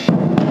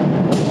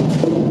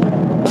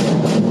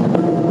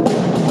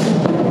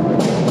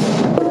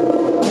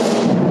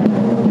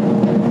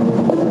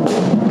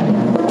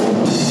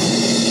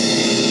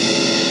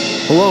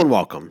Hello and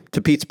welcome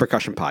to Pete's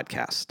Percussion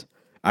Podcast.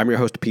 I'm your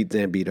host, Pete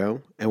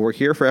Zambito, and we're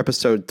here for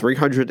episode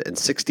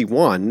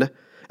 361,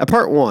 a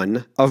part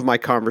one of my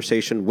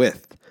conversation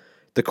with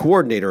the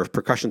coordinator of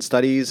percussion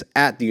studies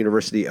at the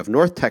University of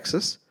North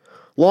Texas,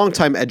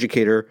 longtime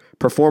educator,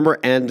 performer,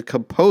 and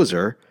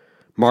composer,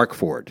 Mark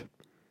Ford.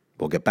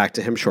 We'll get back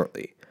to him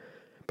shortly.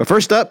 But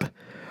first up,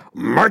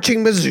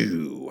 Marching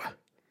Mizzou.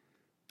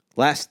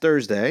 Last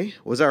Thursday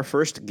was our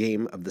first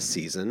game of the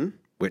season,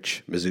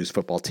 which Mizzou's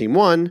football team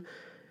won,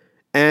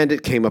 and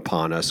it came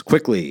upon us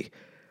quickly.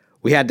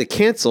 We had to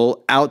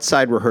cancel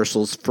outside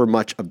rehearsals for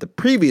much of the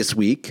previous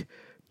week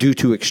due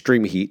to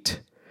extreme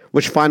heat,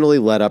 which finally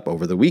let up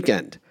over the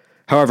weekend.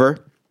 However,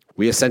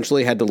 we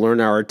essentially had to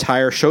learn our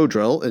entire show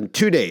drill in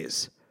 2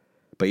 days.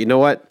 But you know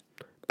what?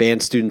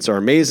 Band students are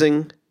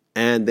amazing,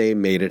 and they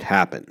made it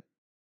happen.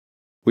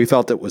 We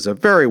felt it was a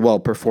very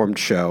well-performed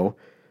show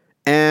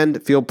and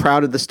feel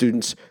proud of the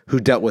students who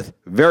dealt with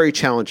very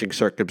challenging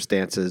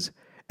circumstances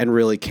and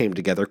really came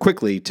together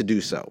quickly to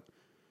do so.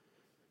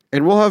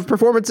 And we'll have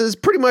performances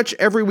pretty much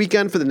every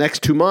weekend for the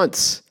next 2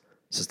 months,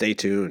 so stay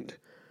tuned.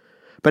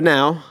 But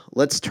now,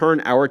 let's turn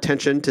our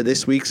attention to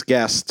this week's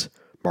guest,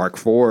 Mark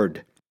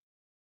Ford.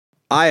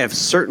 I have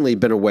certainly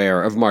been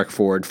aware of Mark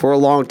Ford for a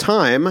long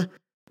time,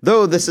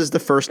 though this is the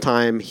first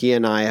time he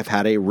and I have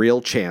had a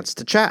real chance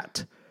to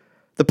chat.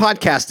 The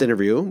podcast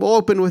interview will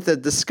open with a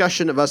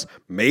discussion of us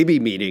maybe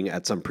meeting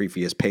at some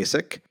previous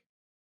PASIC,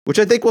 which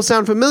I think will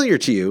sound familiar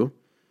to you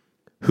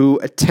who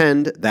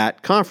attend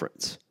that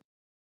conference.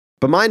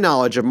 But my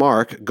knowledge of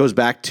Mark goes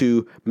back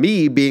to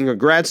me being a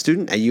grad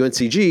student at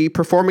UNCG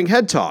performing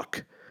Head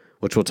Talk,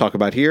 which we'll talk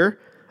about here,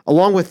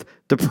 along with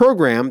the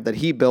program that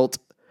he built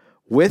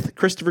with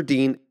Christopher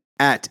Dean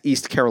at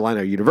East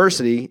Carolina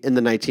University in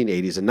the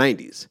 1980s and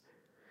 90s.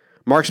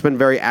 Mark's been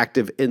very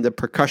active in the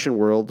percussion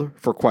world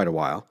for quite a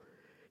while.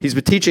 He's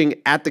been teaching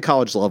at the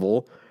college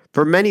level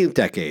for many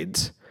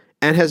decades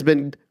and has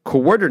been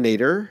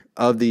coordinator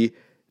of the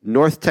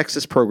North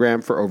Texas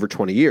program for over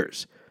 20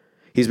 years.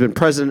 He's been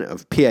president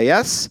of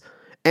PAS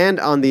and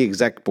on the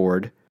exec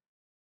board,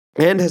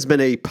 and has been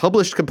a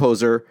published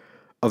composer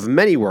of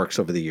many works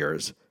over the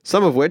years,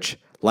 some of which,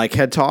 like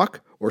Head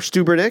Talk or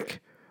Stubernick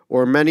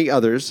or many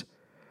others,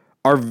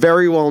 are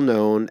very well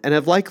known and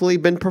have likely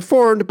been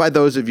performed by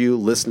those of you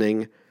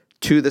listening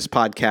to this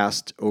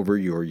podcast over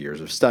your years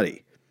of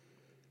study.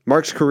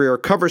 Mark's career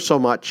covers so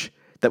much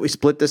that we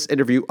split this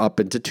interview up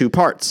into 2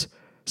 parts.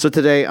 So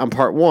today on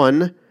part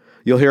 1,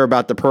 you'll hear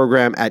about the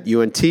program at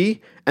UNT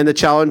and the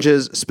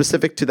challenges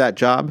specific to that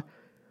job,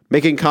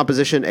 making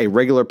composition a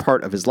regular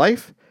part of his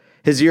life,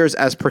 his years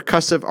as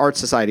Percussive Art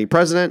Society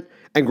president,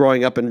 and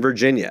growing up in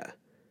Virginia.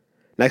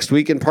 Next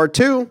week in part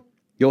 2,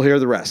 you'll hear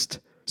the rest.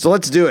 So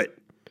let's do it.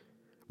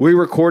 We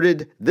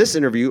recorded this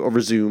interview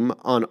over Zoom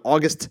on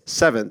August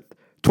 7th,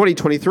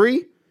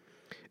 2023,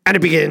 and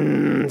it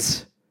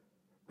begins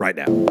right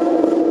now.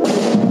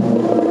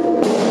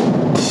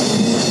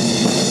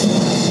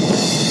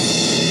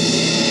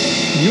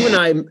 You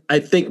and I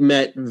think,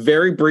 met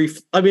very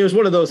brief. I mean, it was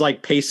one of those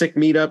like PASIC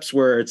meetups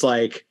where it's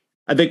like,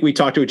 I think we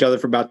talked to each other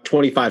for about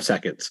 25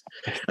 seconds.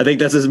 I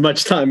think that's as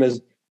much time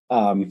as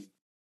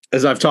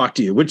I've talked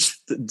to you, which,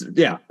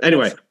 yeah,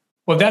 anyway.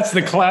 Well, that's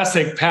the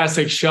classic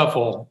PASIC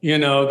shuffle,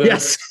 the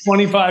yes.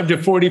 25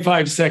 to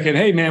 45 second.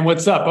 Hey, man,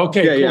 what's up?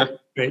 Okay, yeah, cool. Yeah.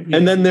 Great.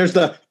 And then there's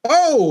the,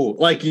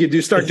 like you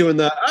do start doing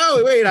the,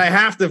 wait, I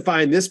have to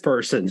find this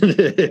person.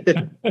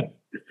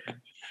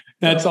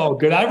 That's all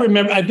good.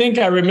 I think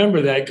I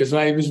remember that because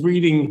I was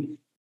reading,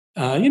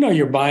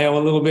 your bio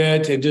a little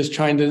bit and just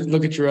trying to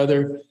look at your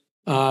other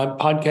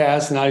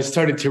podcasts. And I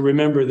started to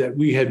remember that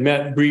we had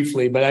met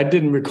briefly, but I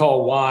didn't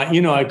recall why.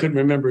 I couldn't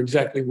remember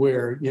exactly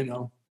where,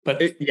 but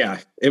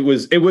it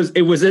was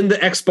in the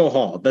expo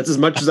hall. That's as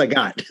much as I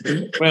got.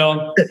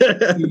 Well,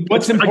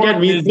 what's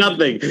important means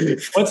nothing.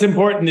 What's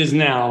important is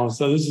now.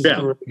 So this is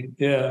great.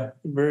 Yeah,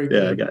 very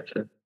good. Yeah, I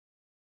gotcha.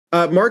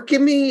 Mark,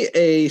 give me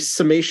a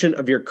summation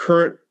of your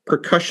current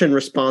percussion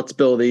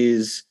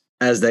responsibilities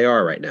as they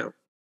are right now.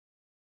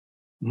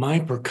 My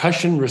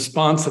percussion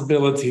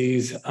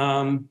responsibilities,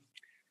 working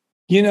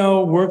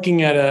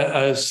at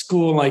a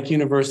school like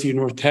University of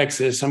North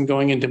Texas, I'm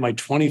going into my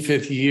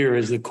 25th year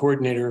as the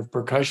coordinator of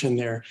percussion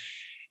there.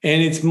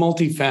 And it's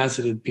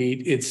multifaceted,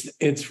 Pete.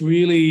 It's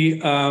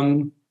really,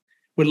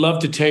 would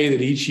love to tell you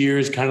that each year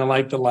is kind of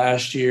like the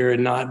last year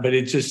and not, but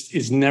it just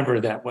is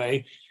never that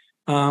way.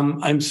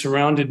 I'm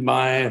surrounded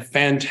by a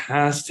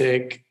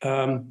fantastic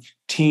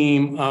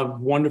team of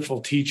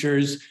wonderful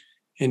teachers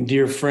and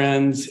dear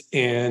friends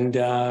and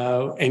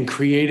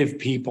creative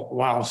people.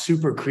 Wow,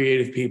 super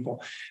creative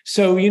people.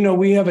 So,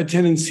 we have a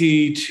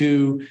tendency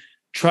to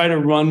try to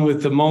run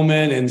with the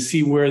moment and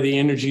see where the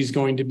energy is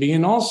going to be.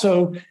 And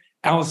also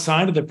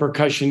outside of the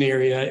percussion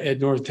area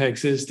at North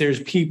Texas,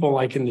 there's people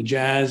like in the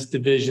jazz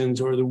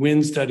divisions or the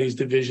wind studies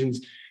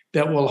divisions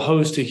that will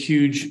host a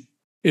huge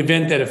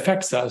event that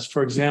affects us.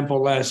 For example,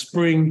 last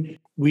spring,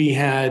 we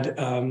had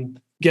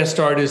guest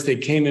artist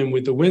that came in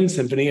with the Wind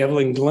Symphony,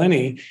 Evelyn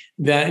Glennie,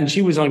 and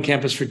she was on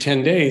campus for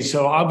 10 days.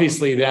 So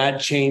obviously that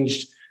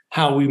changed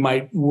how we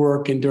might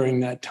work and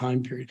during that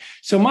time period.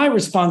 So my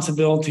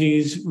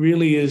responsibilities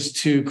really is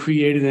to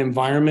create an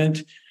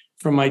environment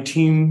for my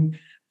team,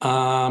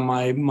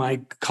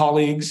 my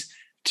colleagues,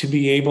 to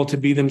be able to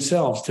be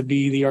themselves, to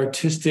be the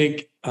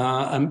artistic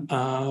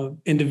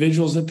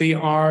individuals that they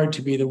are,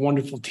 to be the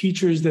wonderful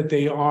teachers that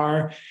they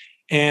are,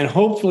 and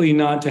hopefully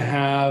not to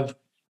have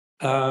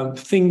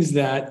things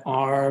that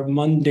are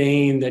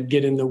mundane that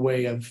get in the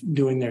way of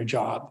doing their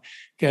job.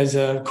 As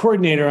a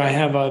coordinator, I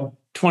have a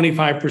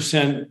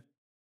 25%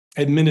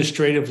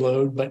 administrative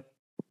load, but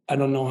I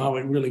don't know how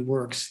it really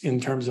works in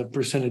terms of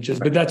percentages,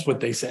 but that's what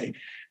they say.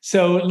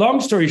 So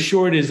long story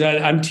short is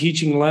that I'm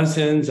teaching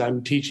lessons.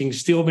 I'm teaching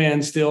steel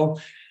band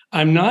still.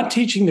 I'm not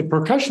teaching the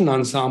percussion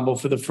ensemble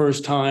for the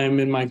first time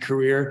in my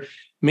career,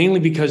 mainly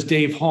because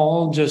Dave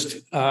Hall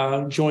just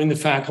joined the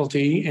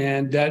faculty,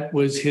 and that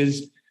was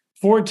his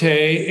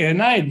forte.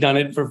 And I had done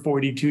it for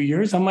 42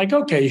 years. I'm like,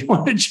 okay,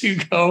 why don't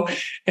you go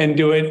and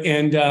do it?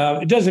 And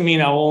it doesn't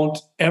mean I won't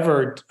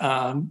ever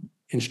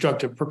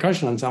instruct a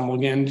percussion ensemble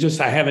again.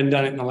 Just I haven't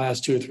done it in the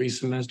last 2 or 3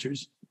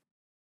 semesters.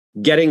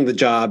 Getting the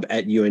job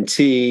at UNT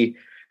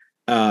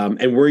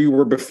and where you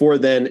were before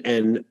then,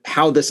 and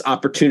how this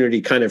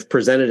opportunity kind of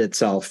presented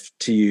itself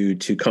to you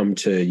to come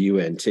to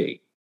UNT.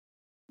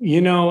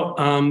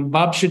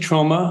 Bob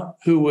Shatroma,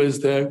 who was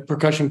the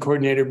percussion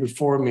coordinator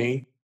before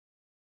me,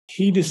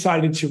 he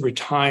decided to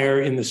retire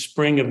in the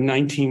spring of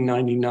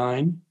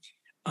 1999.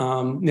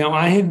 Now,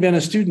 I had been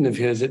a student of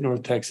his at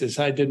North Texas.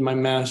 I did my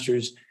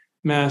master's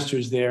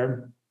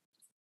there.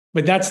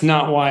 But that's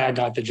not why I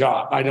got the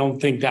job. I don't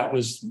think that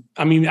was,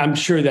 I'm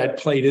sure that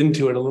played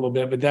into it a little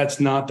bit, but that's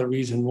not the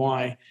reason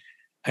why.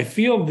 I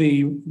feel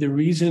the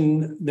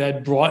reason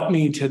that brought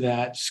me to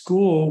that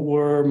school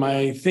were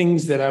my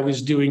things that I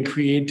was doing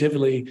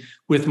creatively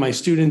with my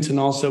students and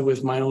also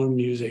with my own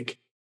music.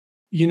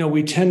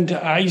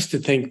 I used to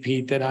think,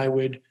 Pete, that I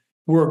would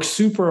work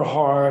super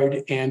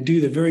hard and do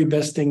the very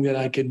best thing that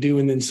I could do.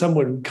 And then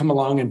someone would come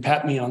along and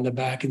pat me on the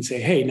back and say,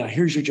 hey, now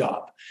here's your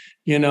job.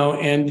 And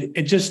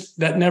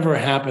that never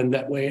happened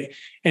that way.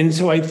 And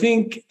so I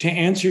think, to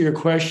answer your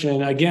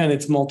question, again,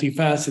 it's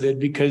multifaceted,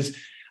 because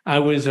I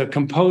was a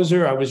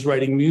composer. I was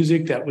writing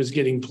music that was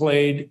getting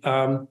played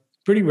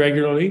pretty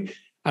regularly.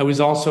 I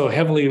was also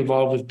heavily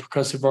involved with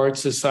Percussive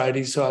Arts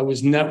Society. So I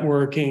was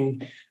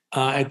networking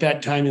at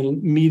that time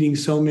and meeting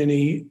so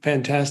many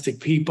fantastic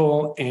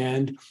people.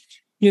 And,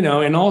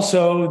 and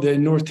also the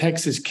North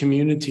Texas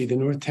community, the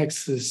North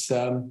Texas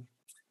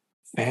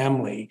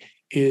family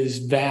is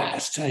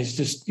vast. It's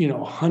just,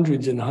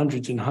 hundreds and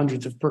hundreds and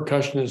hundreds of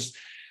percussionists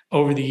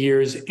over the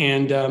years.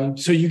 And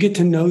so you get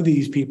to know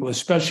these people,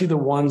 especially the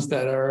ones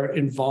that are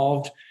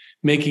involved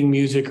making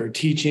music or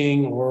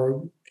teaching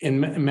or in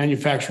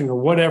manufacturing or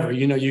whatever.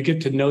 You get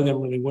to know them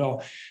really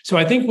well. So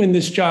I think when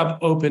this job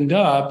opened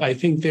up, I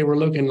think they were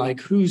looking like,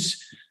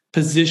 who's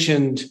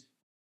positioned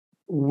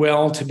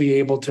well to be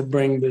able to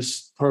bring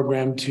this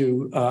program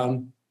to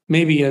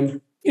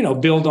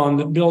build on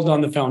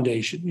the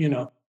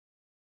foundation.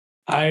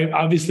 I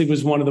obviously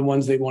was one of the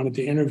ones they wanted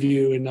to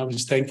interview, and I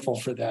was thankful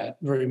for that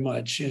very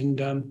much.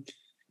 And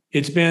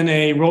it's been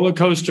a roller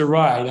coaster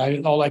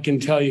ride. All I can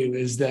tell you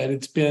is that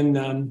it's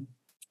been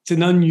it's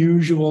an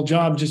unusual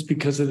job just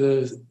because of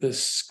the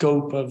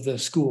scope of the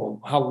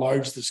school, how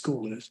large the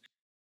school is.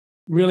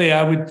 Really,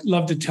 I would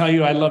love to tell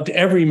you I loved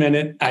every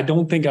minute. I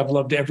don't think I've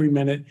loved every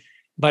minute,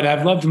 but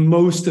I've loved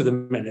most of the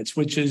minutes,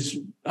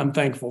 I'm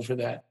thankful for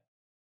that.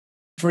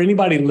 For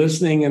anybody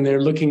listening and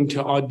they're looking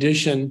to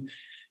audition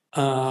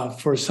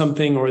for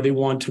something, or they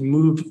want to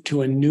move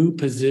to a new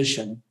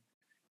position,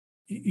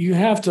 you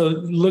have to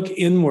look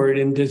inward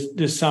and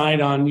decide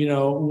on,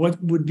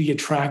 what would be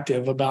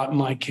attractive about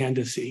my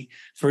candidacy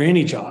for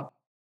any job.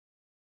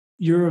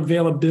 Your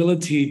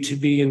availability to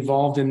be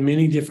involved in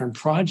many different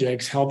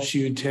projects helps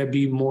you to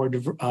be more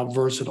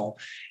versatile.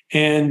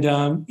 And,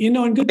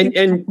 and good.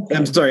 And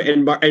I'm sorry.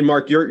 And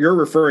Mark, you're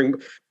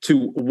referring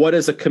to what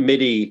is a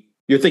committee?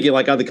 You're thinking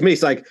like on the committee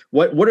side,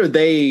 what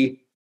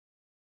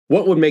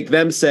would make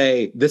them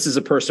say, this is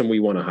a person we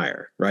want to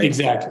hire, right?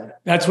 Exactly.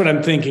 That's what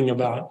I'm thinking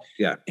about.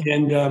 Yeah.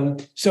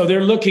 And so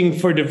they're looking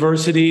for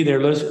diversity. They're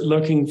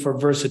looking for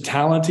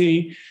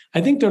versatility. I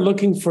think they're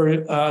looking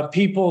for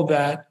people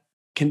that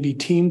can be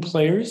team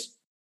players.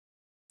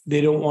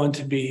 They don't want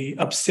to be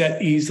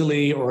upset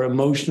easily or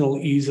emotional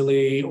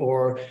easily,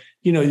 or,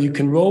 you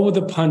can roll with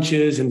the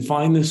punches and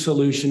find the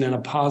solution in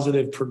a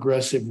positive,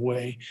 progressive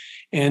way.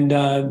 And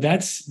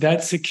that's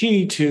the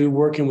key to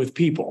working with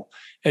people.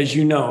 As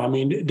you know,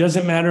 it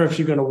doesn't matter if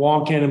you're going to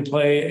walk in and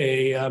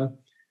play a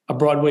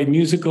Broadway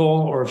musical,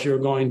 or if you're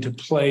going to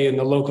play in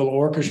the local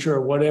orchestra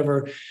or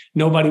whatever.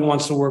 Nobody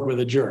wants to work with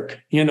a jerk.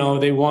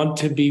 They want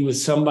to be with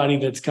somebody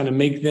that's going to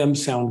make them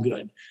sound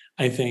good,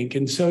 I think.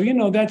 And so,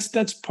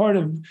 that's part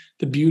of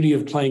the beauty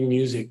of playing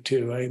music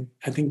too.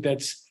 I think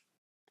that's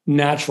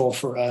natural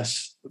for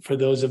us, for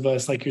those of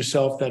us like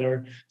yourself that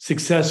are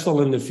successful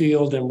in the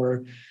field, and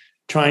we're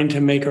trying to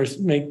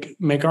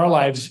make our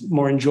lives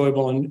more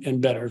enjoyable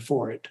and better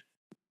for it.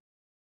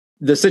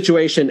 the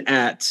situation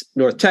at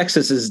North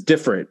Texas is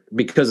different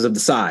because of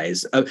the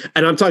size.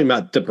 And I'm talking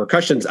about the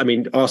percussions. I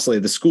mean, also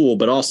the school,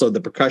 but also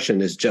the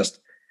percussion is just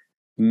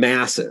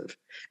massive.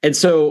 And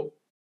so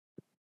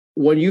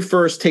when you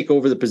first take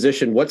over the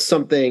position, what's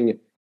something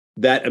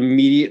that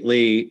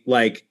immediately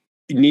like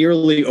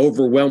nearly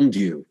overwhelmed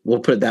you?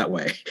 We'll put it that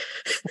way.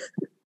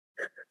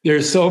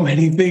 There's so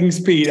many things,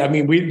 Pete. I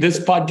mean, this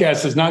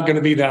podcast is not going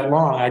to be that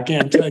long. I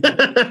can't tell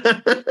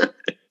you.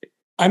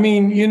 I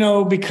mean,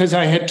 because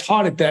I had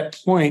taught at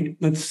that point,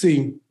 let's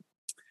see,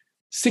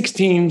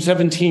 16,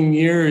 17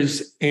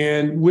 years.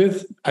 And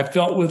I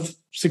felt with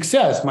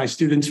success, my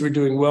students were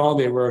doing well.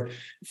 They were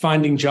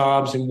finding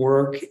jobs and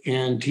work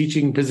and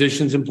teaching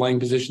positions and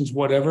playing positions,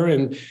 whatever.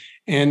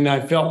 And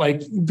I felt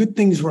like good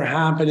things were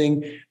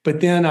happening.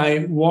 But then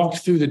I walked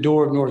through the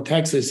door of North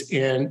Texas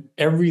and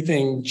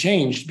everything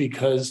changed,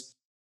 because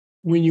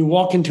when you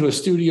walk into a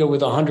studio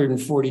with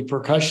 140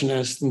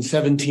 percussionists and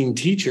 17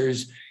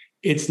 teachers,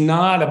 it's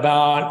not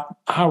about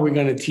how we're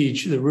going to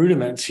teach the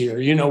rudiments here.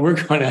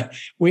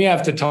 We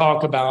have to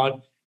talk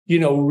about,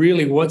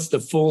 really what's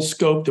the full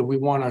scope that we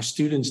want our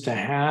students to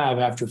have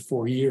after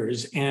 4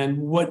 years, and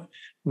what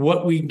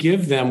we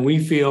give them, we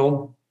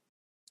feel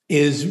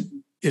is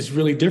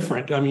really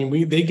different. I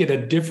mean, they get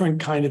a different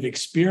kind of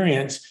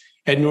experience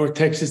at North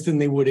Texas than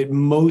they would at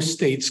most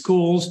state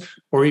schools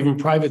or even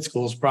private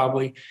schools,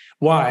 probably.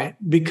 Why?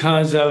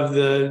 Because of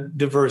the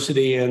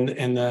diversity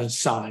and the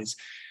size.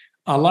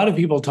 A lot of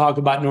people talk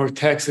about North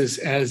Texas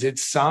as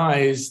its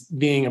size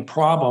being a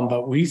problem,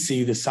 but we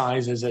see the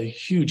size as a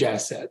huge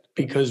asset,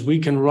 because we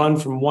can run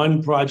from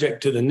one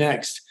project to the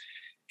next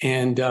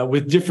and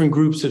with different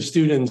groups of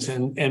students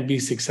and be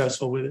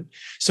successful with it.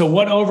 So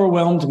what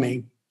overwhelmed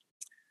me?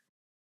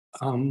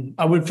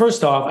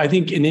 First off, I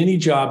think in any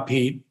job,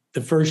 Pete, the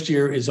first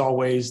year is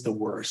always the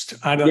worst.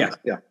 I've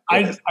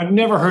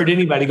never heard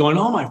anybody going,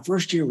 "Oh, my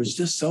first year was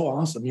just so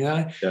awesome."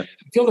 I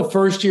feel the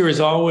first year is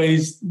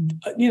always,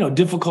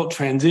 difficult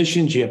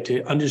transitions. You have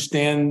to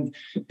understand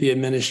the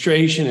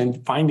administration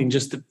and finding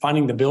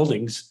the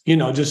buildings,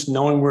 just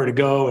knowing where to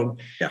go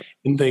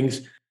and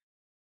things.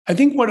 I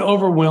think what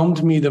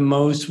overwhelmed me the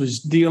most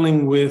was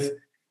dealing with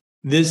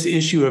this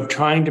issue of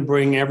trying to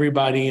bring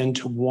everybody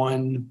into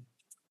one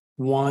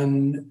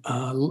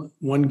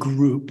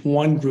group,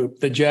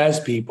 the jazz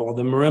people,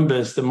 the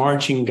marimbas, the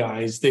marching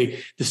guys, the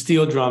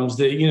steel drums,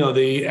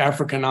 the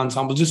African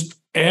ensemble, just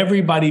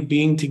everybody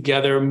being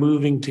together,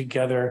 moving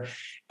together,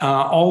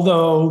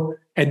 although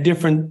at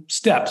different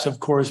steps, of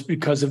course,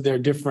 because of their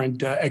different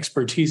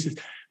expertises.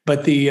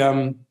 But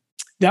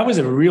that was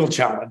a real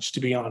challenge, to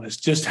be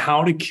honest, just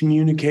how to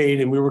communicate.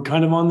 And we were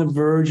kind of on the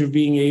verge of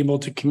being able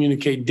to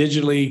communicate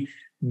digitally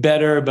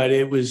better, but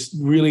it was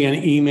really an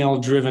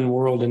email-driven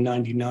world in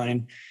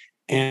 '99,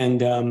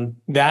 and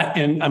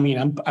I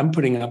mean, I'm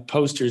putting up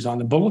posters on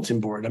the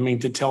bulletin board. I mean,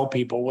 to tell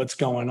people what's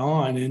going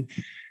on, and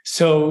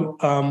so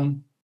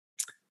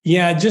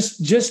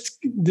just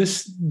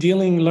this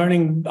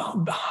learning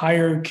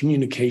higher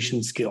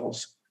communication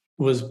skills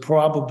was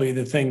probably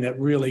the thing that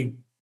really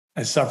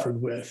I suffered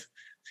with.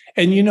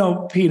 And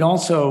Pete,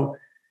 also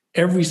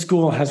every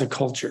school has a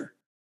culture.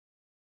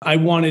 I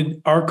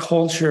wanted our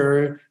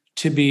culture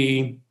to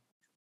be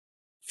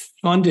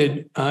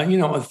funded,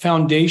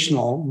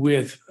 foundational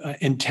with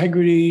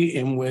integrity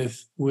and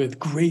with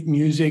great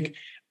music.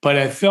 But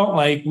I felt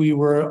like we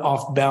were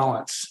off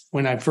balance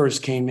when I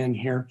first came in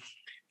here,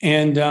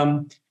 and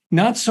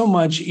not so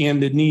much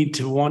in the need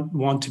to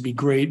want to be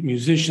great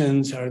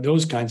musicians or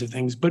those kinds of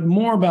things, but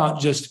more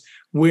about just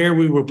where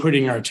we were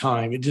putting our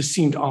time. It just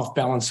seemed off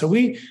balance. So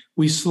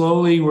we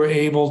slowly were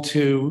able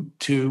to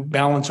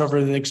balance over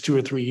the next 2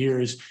 or 3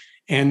 years.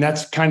 And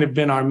that's kind of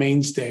been our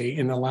mainstay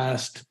in the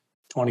last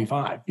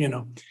 25,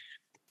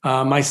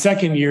 My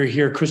second year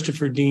here,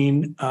 Christopher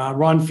Dean,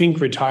 Ron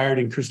Fink retired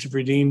and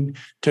Christopher Dean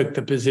took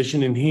the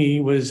position, and he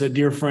was a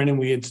dear friend, and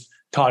we had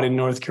taught in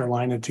North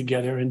Carolina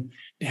together and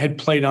had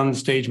played on the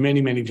stage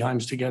many, many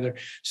times together.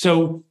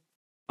 So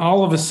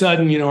all of a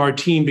sudden, our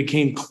team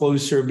became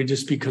closer, but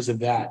just because of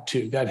that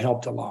too, that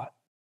helped a lot.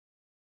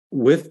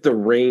 With the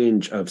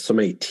range of so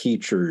many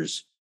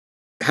teachers,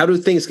 how do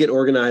things get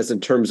organized in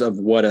terms of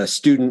what a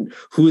student,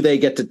 who they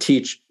get to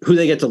teach, who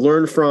they get to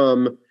learn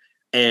from,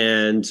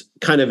 and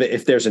kind of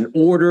if there's an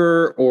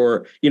order,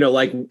 or,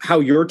 like how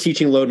your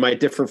teaching load might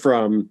differ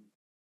from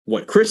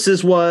what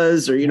Chris's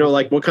was, or,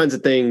 like what kinds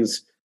of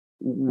things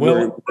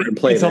were in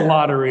play? It's there. A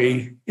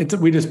lottery.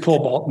 We just pull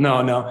ball.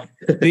 No.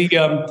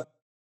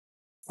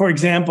 For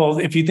example,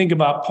 if you think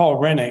about Paul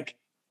Rennick,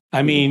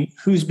 I mean,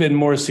 who's been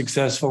more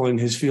successful in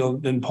his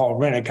field than Paul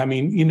Rennick? I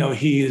mean,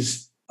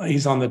 he's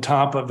on the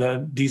top of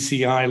the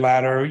DCI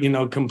ladder,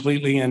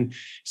 completely, and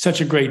such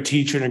a great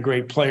teacher and a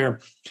great player.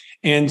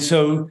 And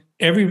so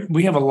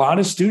we have a lot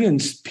of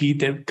students, Pete,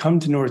 that come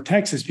to North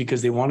Texas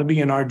because they want to be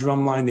in our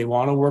drum line. They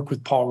want to work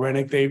with Paul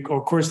Rennick. They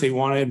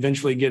want to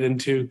eventually get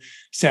into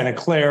Santa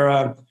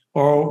Clara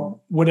or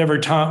whatever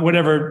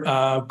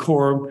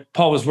corps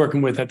Paul was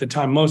working with at the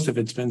time. Most of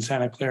it's been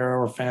Santa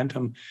Clara or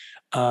Phantom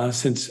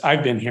since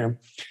I've been here.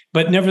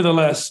 But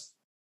nevertheless,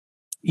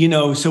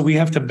 So we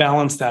have to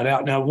balance that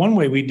out. Now, one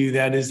way we do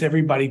that is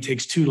everybody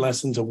takes 2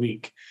 lessons a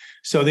week.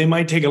 So they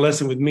might take a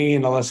lesson with me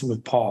and a lesson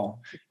with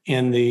Paul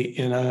in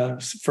a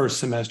first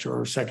semester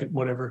or second,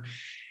 whatever.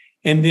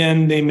 And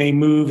then they may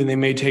move and they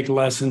may take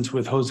lessons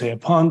with Jose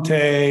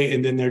Aponte,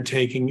 and then they're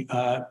taking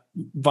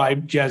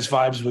jazz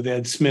vibes with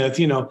Ed Smith,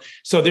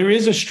 So there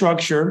is a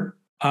structure.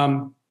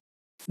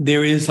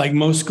 There is, like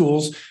most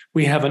schools,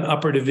 we have an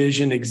upper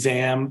division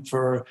exam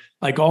for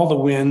like all the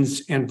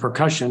winds and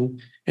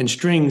percussion and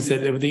strings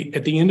that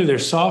at the end of their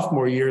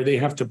sophomore year, they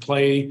have to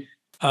play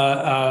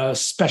a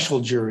special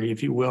jury,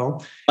 if you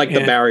will. Like the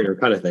barrier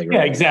kind of thing. Right?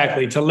 Yeah,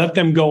 exactly. To let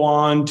them go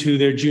on to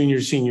their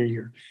senior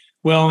year.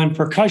 Well, in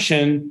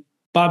percussion,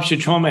 Bob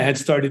Chitroma had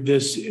started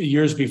this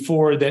years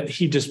before, that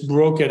he just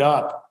broke it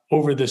up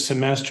over the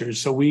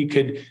semesters. So we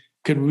could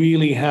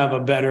really have a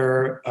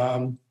better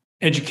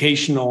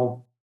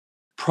educational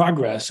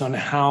progress on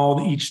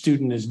how each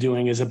student is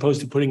doing, as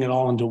opposed to putting it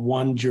all into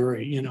one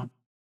jury,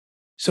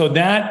 So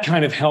that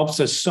kind of helps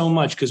us so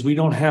much, because we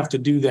don't have to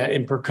do that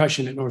in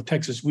percussion at North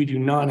Texas. We do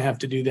not have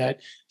to do that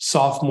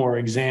sophomore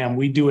exam.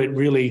 We do it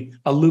really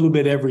a little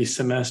bit every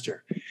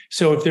semester.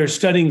 So if they're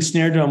studying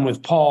snare drum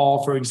with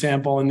Paul, for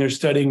example, and they're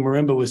studying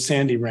marimba with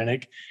Sandy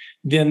Rennick,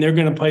 then they're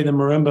going to play the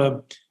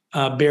marimba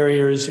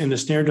barriers and the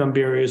snare drum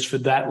barriers for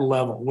that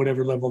level,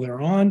 whatever level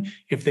they're on.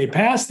 If they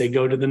pass, they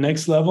go to the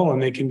next level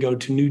and they can go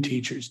to new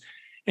teachers.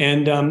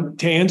 And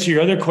to answer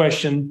your other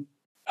question,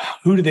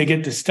 who do they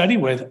get to study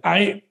with?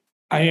 I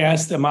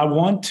ask them, I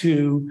want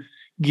to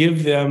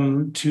give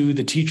them to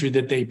the teacher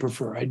that they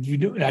prefer. I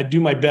do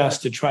my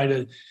best to try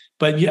to,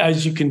 but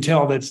as you can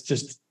tell, that's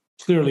just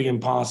clearly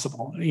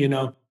impossible.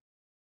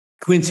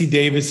 Quincy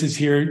Davis is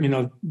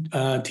here,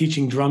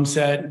 teaching drum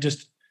set,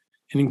 just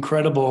an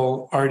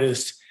incredible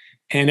artist.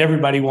 And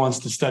everybody wants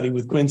to study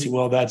with Quincy.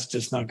 Well, that's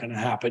just not going to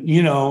happen,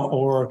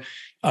 or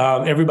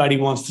everybody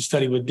wants to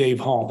study with Dave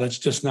Hall. That's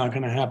just not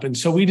going to happen.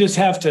 So we just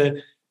have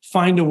to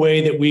find a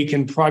way that we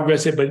can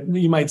progress it. But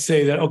you might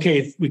say that,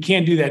 okay, we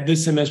can't do that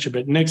this semester,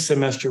 but next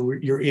semester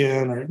you're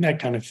in, or that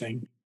kind of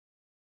thing.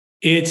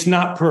 It's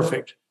not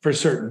perfect for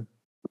certain.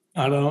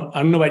 I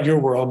don't know about your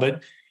world,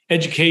 but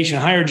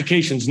higher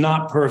education is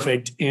not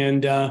perfect.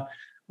 And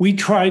we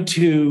try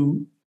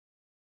to,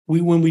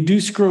 when we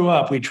do screw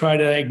up, we try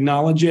to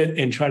acknowledge it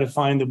and try to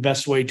find the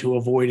best way to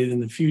avoid it in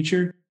the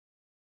future.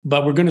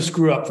 But we're going to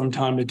screw up from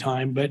time to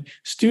time. But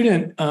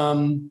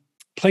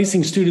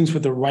placing students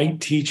with the right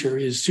teacher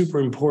is super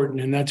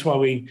important. And that's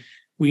why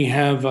we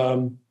have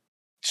a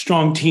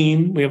strong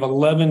team. We have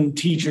 11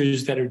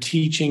 teachers that are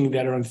teaching,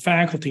 that are on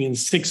faculty, and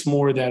 6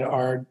 more that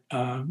are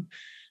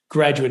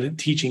graduate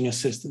teaching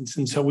assistants.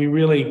 And so we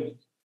really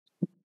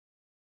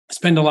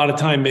spend a lot of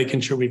time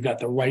making sure we've got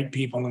the right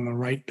people in the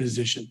right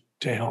position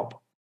to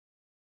help.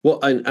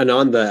 Well, and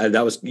on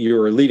you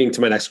were leading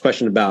to my next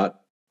question about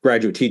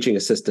graduate teaching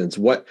assistants.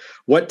 What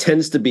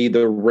tends to be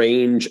the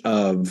range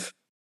of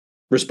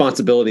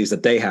responsibilities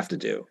that they have to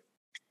do?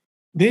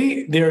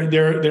 There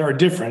are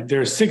different.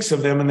 There are 6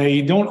 of them, and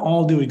they don't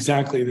all do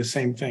exactly the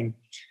same thing.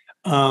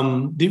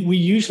 We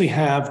usually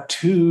have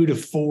 2 to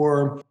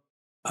 4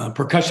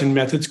 percussion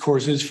methods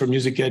courses for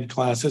music ed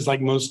classes,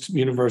 like most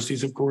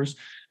universities, of course.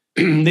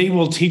 They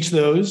will teach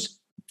those,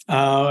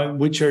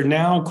 which are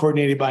now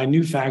coordinated by a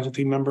new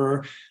faculty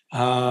member.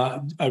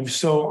 I'm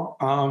so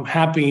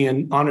happy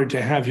and honored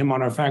to have him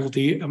on our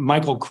faculty.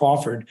 Michael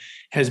Crawford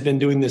has been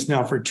doing this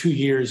now for 2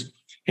 years,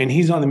 and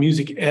he's on the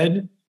music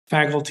ed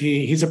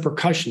faculty. He's a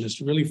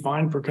percussionist, really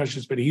fine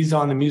percussionist, but he's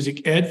on the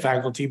music ed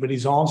faculty, but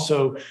he's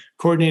also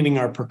coordinating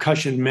our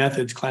percussion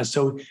methods class.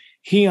 So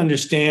he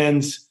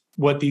understands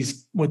what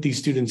these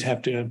students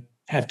have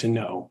to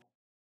know.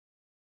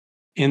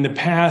 In the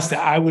past,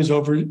 I was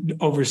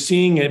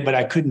overseeing it, but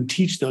I couldn't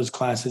teach those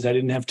classes. I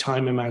didn't have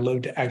time in my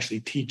load to actually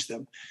teach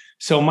them.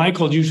 So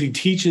Michael usually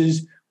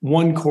teaches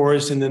one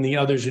course, and then the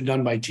others are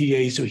done by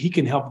TA, so he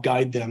can help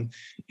guide them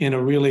in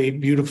a really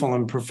beautiful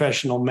and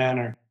professional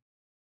manner.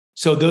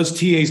 So those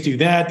TAs do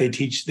that. They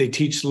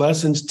teach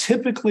lessons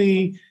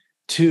typically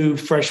to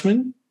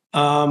freshmen,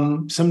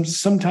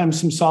 sometimes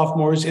some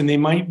sophomores, and they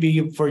might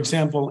be, for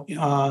example,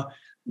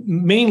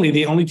 mainly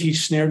they only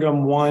teach snare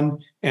drum 1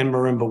 and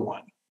marimba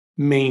 1.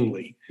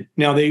 Mainly.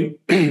 Now,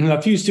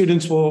 a few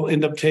students will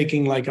end up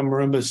taking like a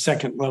marimba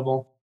second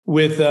level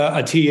with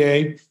a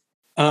TA,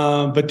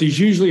 but there's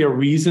usually a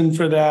reason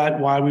for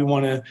that, why we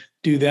want to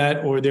do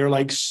that, or they're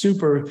like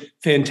super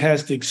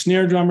fantastic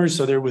snare drummers,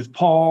 so they're with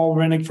Paul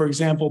Rennick, for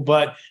example,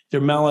 but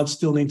their mallets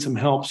still need some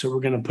help, so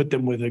we're going to put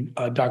them with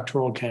a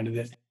doctoral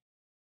candidate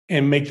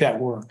and make that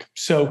work.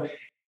 So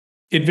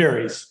it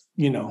varies,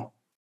 And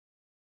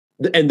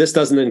this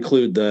doesn't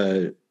include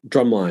the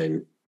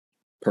drumline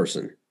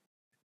person?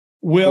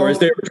 Well, or is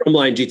there a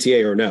drumline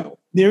GTA or no?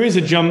 There is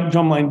a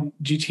drumline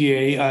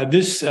GTA.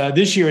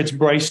 This year it's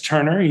Bryce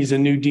Turner. He's a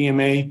new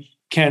DMA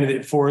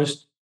candidate for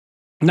us.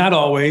 Not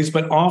always,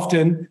 but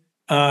often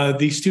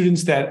the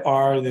students that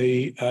are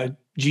the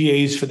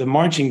GAs for the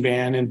marching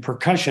band and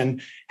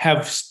percussion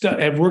have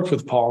worked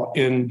with Paul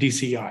in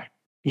DCI.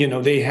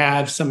 They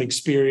have some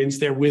experience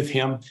there with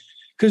him,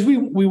 because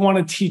we want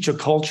to teach a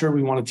culture,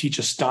 we want to teach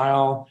a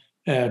style,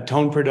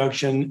 tone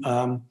production.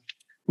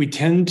 We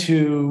tend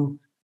to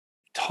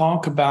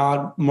talk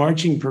about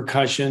marching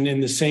percussion in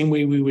the same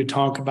way we would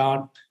talk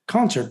about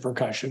concert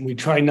percussion. We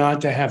try not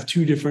to have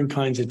two different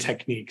kinds of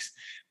techniques.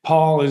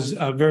 Paul is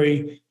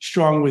very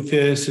strong with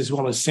this, as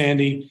well as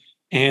Sandy,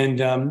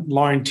 and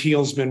Lauren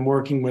Teal's been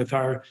working with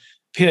our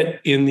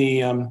pit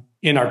in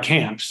our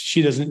camps.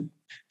 She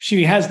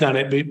has done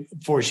it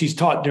before. She's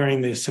taught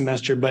during the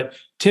semester, but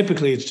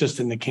typically it's just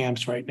in the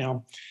camps right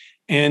now.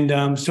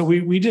 And so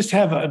we just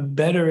have a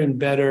better and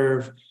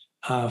better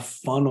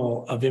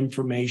funnel of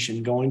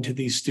information going to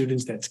these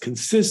students that's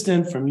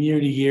consistent from year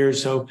to year.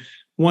 So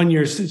one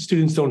year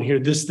students don't hear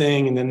this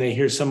thing and then they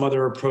hear some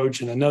other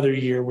approach, and another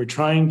year we're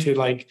trying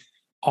to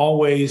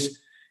always.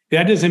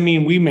 That doesn't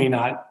mean we may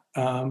not.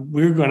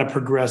 We're going to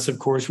progress, of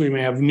course. We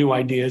may have new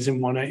ideas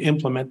and want to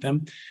implement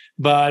them,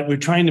 but we're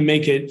trying to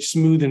make it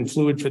smooth and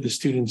fluid for the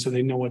students so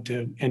they know what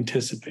to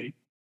anticipate.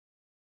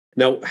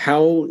 Now,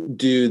 how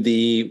do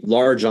the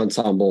large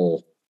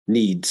ensemble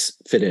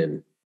needs fit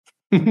in?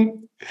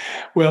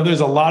 Well, there's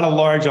a lot of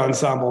large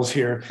ensembles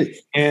here,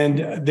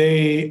 and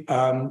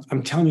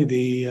I'm telling you,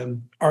 the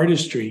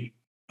artistry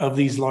of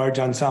these large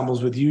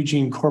ensembles with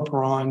Eugene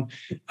Corporon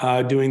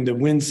doing the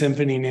Wind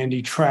Symphony and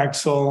Andy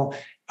Traxel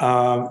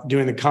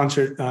doing the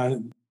concert,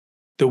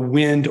 the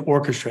Wind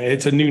Orchestra.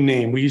 It's a new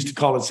name. We used to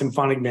call it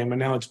Symphonic Band, but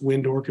now it's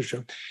Wind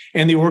Orchestra.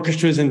 And the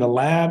orchestra is in the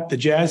lab. The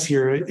jazz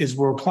here is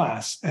world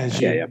class,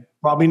 as you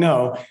probably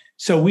know.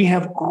 So we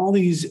have all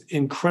these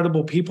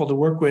incredible people to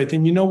work with.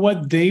 And you know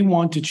what? They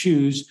want to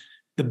choose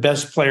the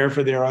best player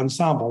for their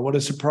ensemble. What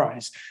a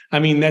surprise. I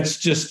mean, that's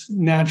just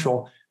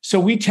natural. So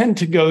we tend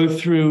to go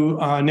through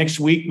next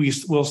week.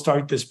 We'll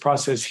start this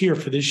process here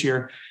for this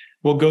year.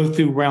 We'll go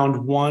through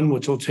round one,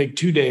 which will take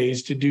 2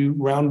 days to do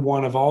round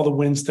one of all the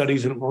wind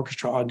studies and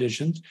orchestra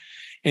auditions.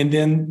 And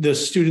then the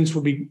students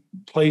will be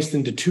placed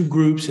into 2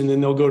 groups, and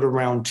then they'll go to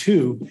round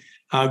 2.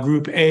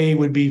 Group A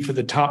would be for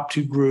the top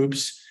 2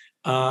 groups.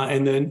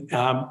 And then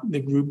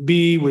the group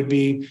B would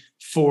be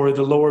for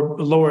the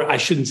lower, I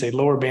shouldn't say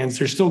lower bands.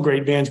 They're still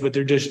great bands, but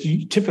they're just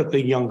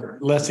typically younger,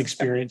 less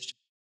experienced.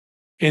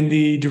 And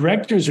the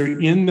directors are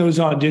in those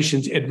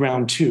auditions at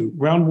round 2.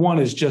 Round 1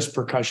 is just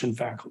percussion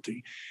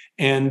faculty.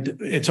 And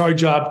it's our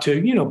job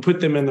to, put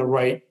them in the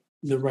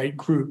right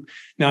group.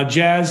 Now,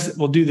 jazz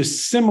will do the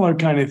similar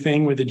kind of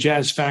thing where the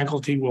jazz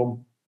faculty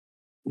will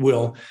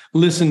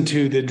listen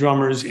to the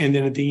drummers, and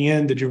then at the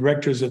end, the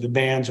directors of the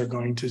bands are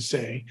going to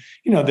say,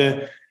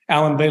 the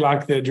Alan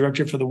Baylock, the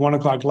director for the 1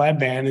 o'clock lab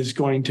band, is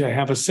going to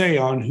have a say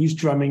on who's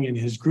drumming in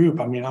his group.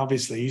 I mean,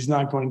 obviously, he's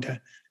not going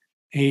to.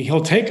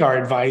 He'll take our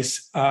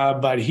advice,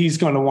 but he's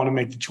going to want to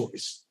make the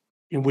choice,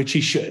 in which he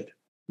should.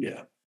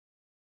 Yeah.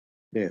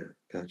 Yeah,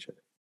 gotcha.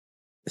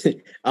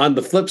 On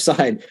the flip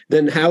side,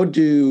 then how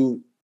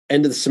do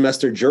end of the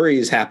semester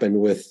juries happen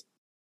with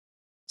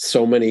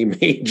so many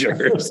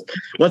majors?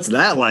 What's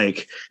that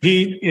like?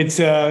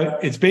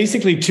 It's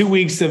basically 2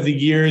 weeks of the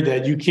year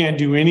that you can't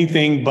do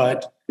anything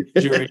but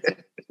jury.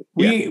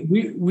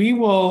 We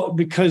will,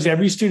 because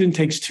every student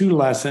takes 2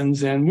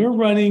 lessons, and we're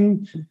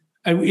running.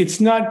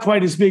 It's not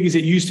quite as big as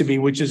it used to be,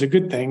 which is a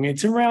good thing.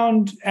 It's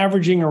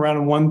averaging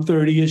around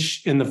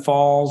 130-ish in the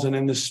falls, and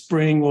in the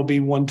spring will be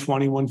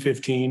 120,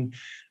 115.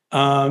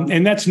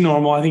 And that's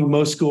normal. I think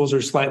most schools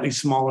are slightly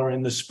smaller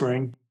in the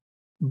spring.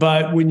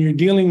 But when you're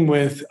dealing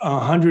with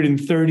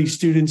 130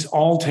 students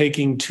all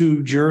taking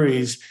 2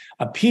 juries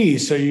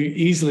apiece, so you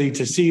easily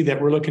to see that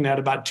we're looking at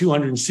about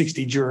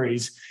 260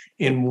 juries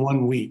in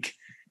 1 week.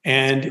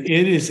 And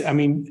it is,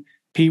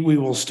 Pete, we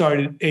will start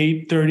at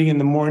 8:30 in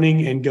the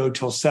morning and go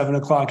till 7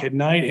 o'clock at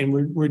night. And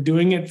we're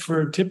doing it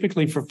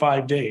typically for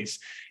 5 days.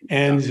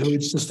 And so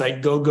it's just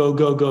like go, go,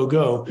 go, go,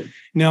 go.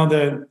 Now,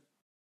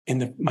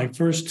 my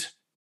first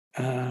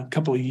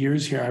couple of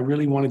years here, I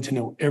really wanted to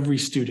know every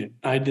student.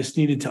 I just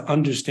needed to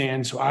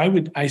understand. So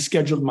I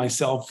scheduled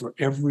myself for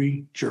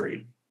every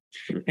jury.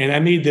 And I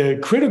made the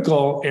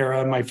critical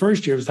era my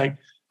first year. It was like,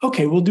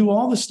 okay, we'll do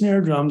all the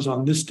snare drums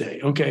on this day.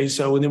 Okay,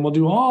 so and then we'll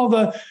do all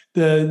the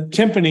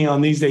timpani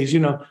on these days.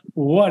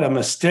 What a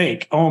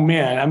mistake. Oh,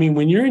 man.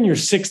 When you're in your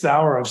 6th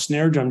hour of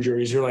snare drum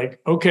juries, you're like,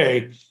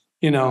 okay,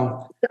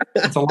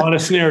 it's a lot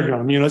of snare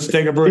drum. Let's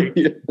take a break.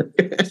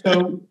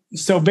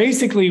 So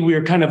basically, we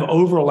are kind of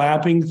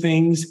overlapping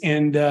things.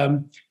 And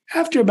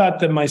after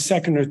about my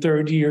 2nd or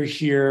 3rd year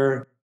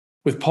here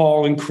with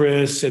Paul and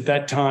Chris at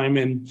that time,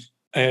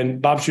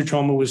 and Bob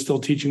Shutroma was still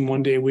teaching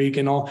 1 day a week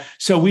and all.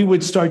 So we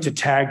would start to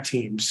tag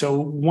team. So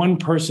one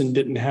person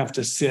didn't have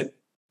to sit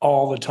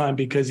all the time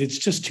because it's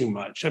just too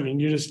much.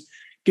 You just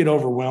get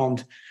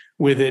overwhelmed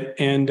with it.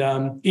 And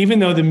even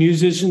though the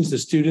musicians, the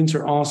students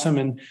are awesome,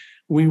 and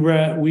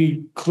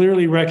we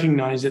clearly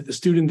recognize that the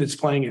student that's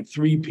playing at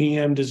 3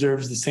 p.m.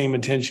 deserves the same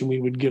attention we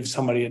would give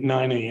somebody at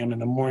 9 a.m. in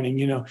the morning.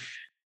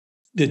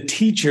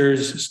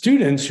 The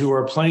students who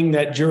are playing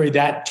that jury,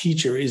 that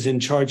teacher is in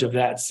charge of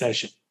that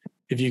session.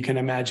 if you can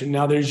imagine.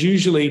 Now, there's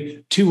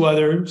usually 2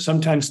 other,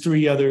 sometimes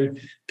 3 other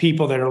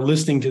people that are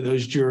listening to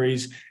those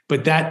juries,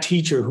 but that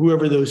teacher,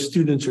 whoever those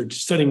students are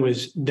studying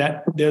with,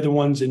 that they're the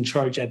ones in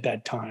charge at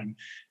that time,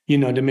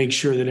 to make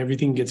sure that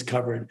everything gets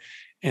covered.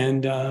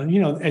 And,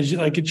 as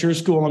like at your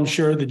school, I'm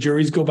sure the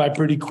juries go by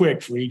pretty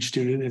quick for each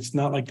student. It's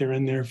not like they're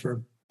in there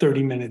for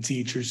 30 minutes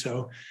each or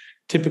so,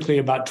 typically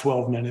about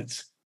 12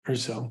 minutes or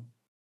so.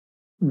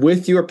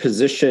 With your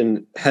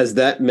position, has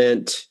that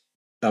meant,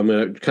 I'm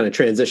going to kind of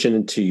transition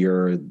into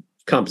your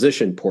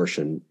composition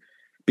portion,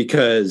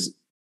 because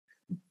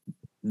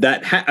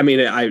that,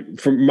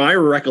 from my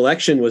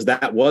recollection was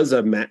that was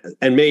and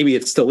maybe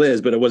it still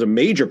is, but it was a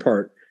major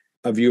part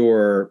of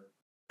your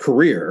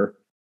career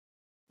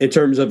in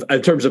terms of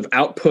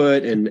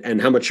output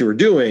and how much you were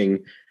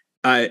doing.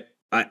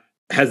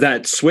 Has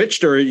that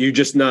switched, or are you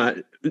just not?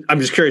 I'm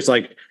just curious.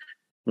 Like,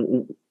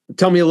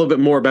 tell me a little bit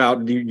more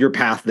about your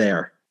path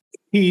there.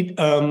 Pete,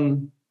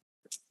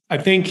 I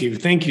thank you.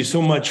 Thank you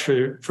so much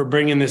for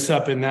bringing this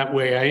up in that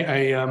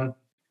way.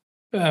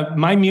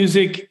 My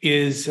music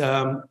is,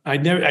 I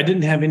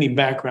didn't have any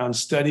background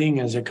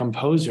studying as a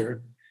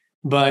composer,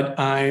 but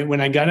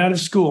when I got out of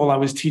school, I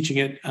was teaching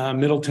at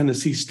Middle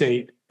Tennessee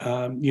State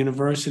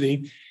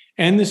University,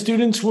 and the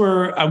students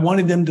I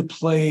wanted them to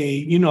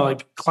play,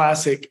 like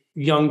classic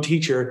young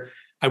teacher.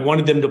 I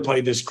wanted them to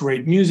play this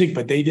great music,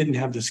 but they didn't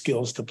have the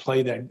skills to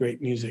play that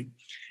great music.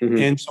 Mm-hmm.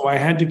 And so I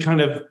had to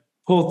kind of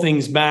pull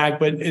things back,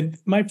 but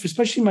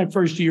especially my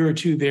first year or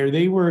two there,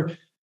 they were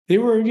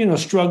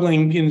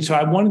struggling, and so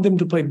I wanted them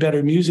to play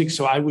better music.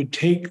 So I would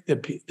take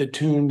the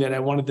tune that I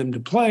wanted them to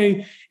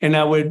play, and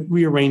I would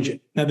rearrange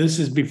it. Now, this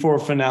is before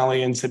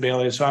Finale and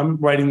Sibelius, so I'm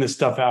writing this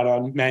stuff out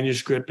on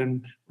manuscript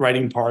and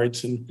writing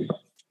parts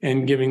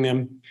and giving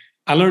them.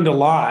 I learned a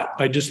lot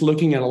by just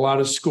looking at a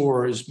lot of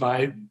scores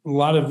by a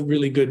lot of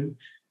really good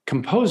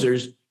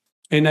composers.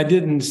 And I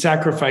didn't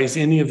sacrifice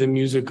any of the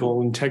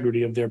musical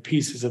integrity of their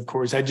pieces, of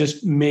course. I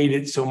just made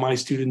it so my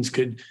students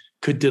could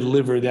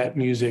deliver that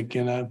music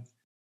in an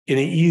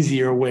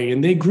easier way.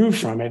 And they grew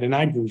from it, and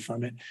I grew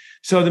from it.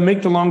 So to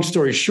make the long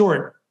story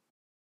short,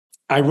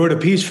 I wrote a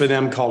piece for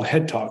them called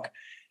Head Talk.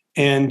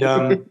 And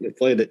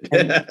played it.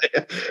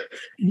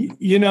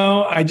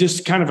 I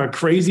just kind of a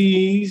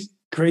crazy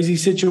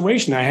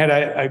situation. I had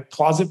a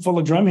closet full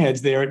of drum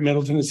heads there at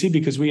Middle Tennessee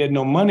because we had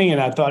no money. And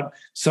I thought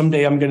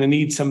someday I'm going to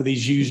need some of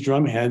these used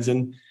drum heads.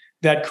 And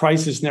that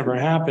crisis never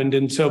happened.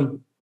 And so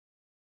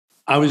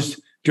I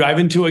was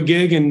driving to a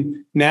gig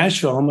in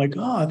Nashville. I'm like,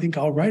 I think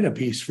I'll write a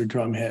piece for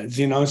drum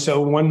heads,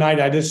 So one night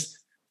I just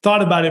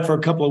thought about it for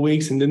a couple of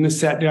weeks, and then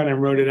just sat down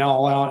and wrote it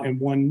all out in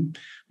one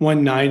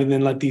night, and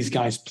then let these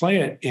guys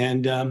play it.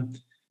 And,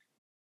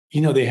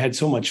 they had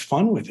so much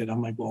fun with it.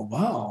 I'm like, well,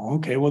 wow,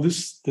 okay, well,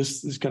 this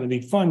is going to be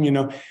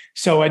fun,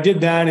 So I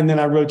did that, and then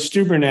I wrote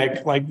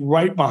Stuberneck like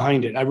right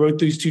behind it. I wrote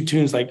these 2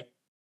 tunes like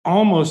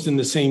almost in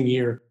the same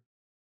year.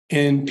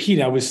 And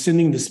Pete, I was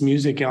sending this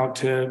music out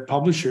to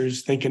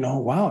publishers, thinking, oh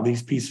wow,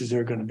 these pieces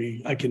are going to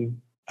be. I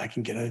can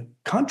get a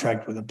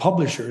contract with a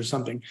publisher or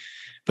something,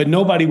 but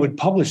nobody would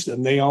publish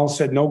them. They all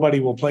said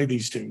nobody will play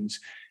these tunes,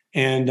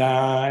 and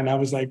I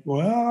was like,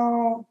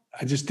 well.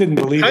 I just didn't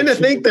believe it. I kind of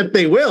think that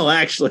they will,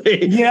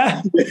 actually.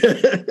 Yeah.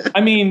 I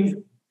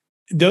mean,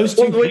 those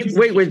 2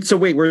 wait. So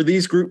were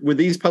these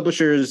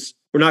publishers,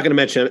 we're not going to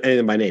mention any of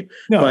them by name,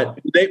 no. But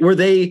were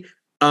they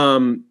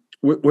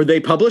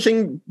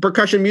publishing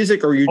percussion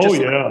music, or were you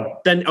just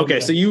then okay,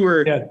 so you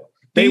were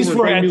these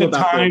were at the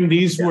time,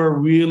 these were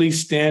really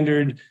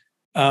standard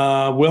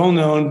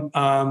well-known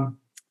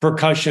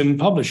percussion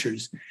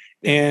publishers.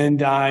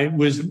 And I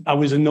was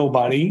a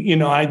nobody,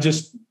 I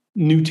just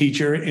new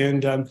teacher.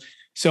 And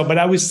but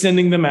I was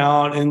sending them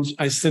out, and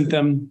I sent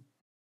them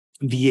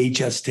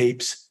VHS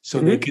tapes so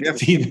they could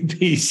see the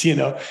piece,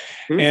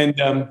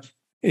 Mm-hmm.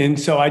 And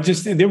so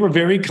they were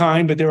very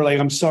kind, but they were like,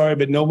 I'm sorry,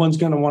 but no one's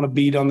going to want to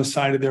beat on the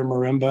side of their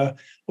marimba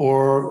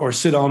or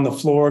sit on the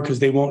floor because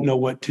they won't know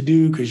what to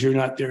do because you're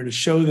not there to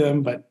show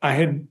them. But I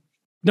had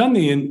done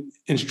the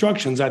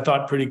instructions, I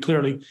thought, pretty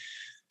clearly.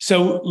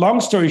 So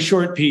long story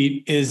short,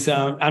 Pete, is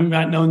I'm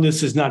not knowing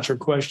this is not your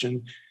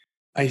question.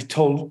 I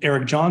told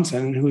Eric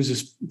Johnson, who's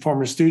a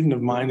former student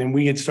of mine, and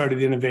we had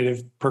started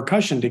Innovative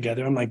Percussion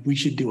together. I'm like, we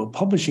should do a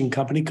publishing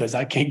company because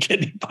I can't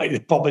get anybody to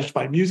publish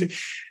my music.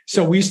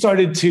 So we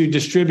started to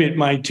distribute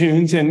my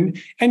tunes and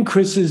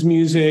Chris's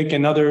music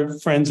and other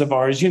friends of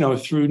ours,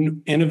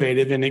 through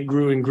Innovative, and it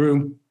grew and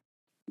grew.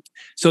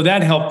 So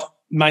that helped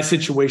my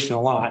situation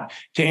a lot.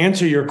 To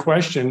answer your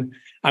question,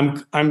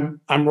 I'm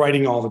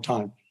writing all the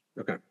time.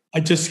 Okay.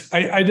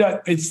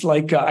 It's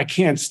like I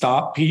can't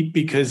stop, Pete,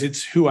 because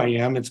it's who I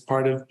am. It's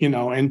part of,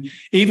 and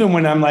even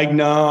when I'm like,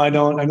 no, I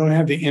don't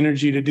have the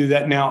energy to do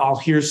that now, I'll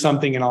hear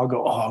something and I'll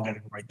go, I got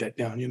to write that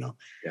down, Yeah.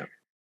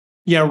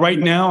 Yeah. Right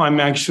now I'm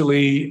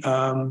actually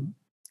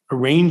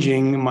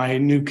arranging my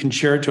new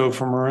concerto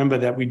for marimba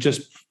that we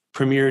just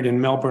premiered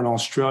in Melbourne,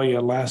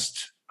 Australia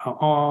last,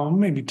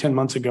 maybe 10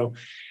 months ago.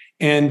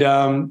 And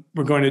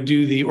we're going to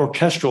do the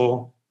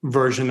orchestral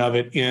version of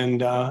it in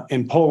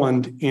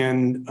Poland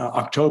in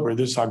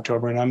this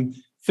October, and I'm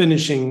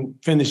finishing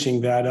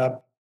that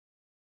up.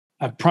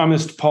 I've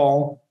promised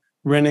Paul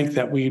Rennick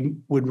that we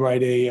would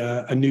write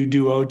a new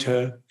duo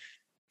to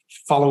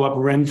follow up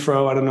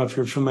Renfro. I don't know if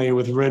you're familiar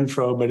with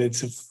Renfro, but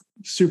it's a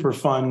super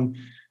fun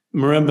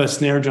marimba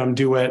snare drum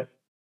duet.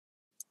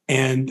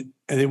 And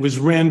it was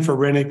Ren for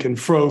Rennick and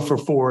Fro for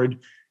Ford.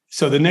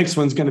 So the next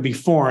one's going to be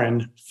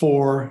Foreign,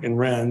 For and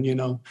Ren,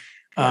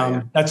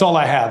 That's all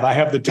I have. I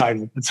have the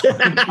title. That's all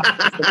I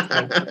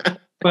have.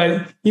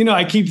 But,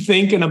 I keep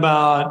thinking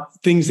about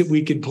things that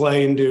we could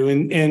play and do.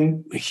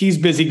 And he's a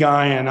busy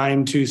guy and I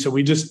am too. So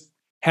we just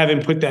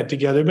haven't put that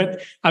together.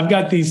 But I've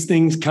got these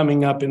things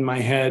coming up in my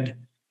head.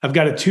 I've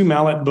got a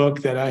 2-mallet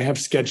book that I have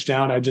sketched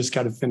out. I just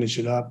got to finish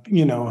it up.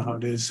 You know how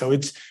it is. So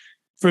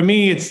for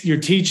me, it's you're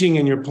teaching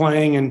and you're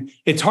playing. And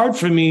it's hard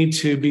for me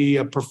to be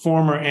a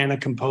performer and a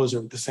composer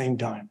at the same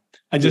time.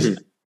 I just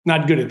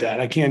not good at that.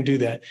 I can't do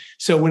that.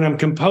 So when I'm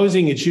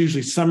composing, it's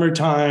usually summer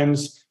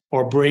times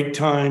or break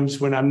times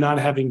when I'm not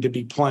having to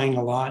be playing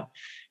a lot.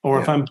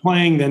 Or if I'm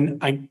playing, then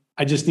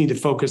I just need to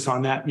focus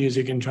on that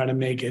music and try to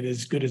make it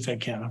as good as I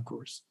can, of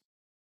course.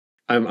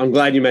 I'm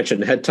glad you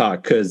mentioned Head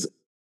Talk, because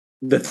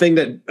the thing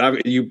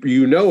that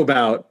you know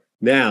about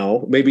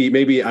now,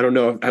 maybe I don't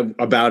know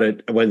about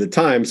it when the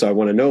time, so I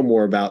want to know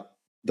more about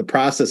the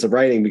process of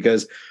writing,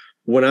 because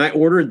when I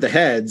ordered the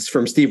heads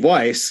from Steve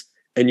Weiss,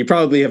 and you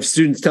probably have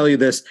students tell you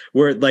this,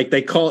 where like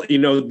they call,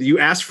 you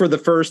ask for the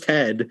first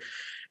head,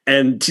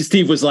 and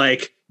Steve was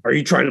like, "Are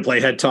you trying to play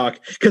Head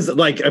Talk?" Because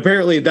like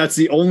apparently that's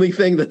the only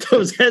thing that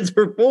those heads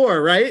were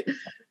for, right?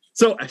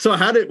 So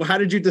how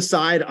did you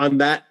decide on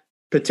that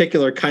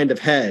particular kind of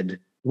head?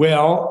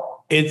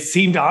 Well, it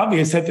seemed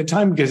obvious at the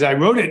time because I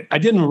wrote it. I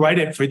didn't write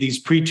it for these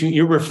pre-tuned.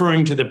 You're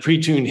referring to the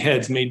pre-tuned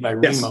heads made by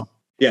Remo.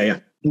 Yeah.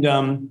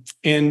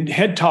 And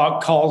Head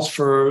Talk calls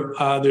for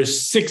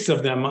there's 6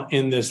 of them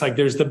in this. Like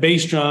there's the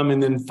bass drum,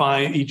 and then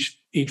 5. Each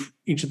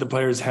of the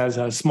players has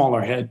a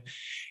smaller head.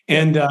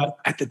 And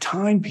at the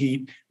time,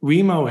 Pete,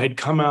 Remo had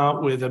come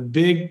out with a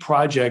big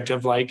project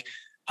of like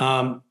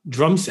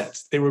drum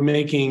sets. They were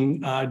making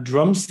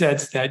drum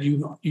sets that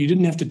you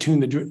didn't have to tune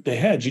the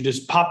heads. You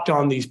just popped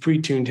on these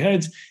pre-tuned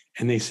heads,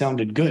 and they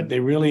sounded good. They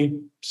really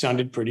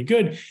sounded pretty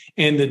good.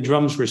 And the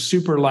drums were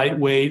super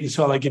lightweight.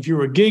 So like if you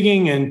were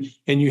gigging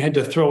and you had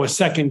to throw a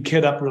second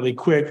kit up really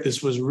quick,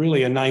 this was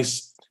really a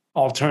nice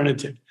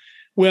alternative.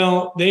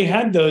 Well, they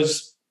had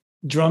those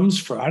drums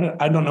for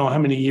I don't know how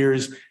many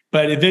years,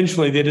 but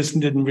eventually they just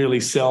didn't really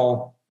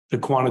sell the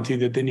quantity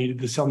that they needed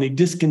to sell. And they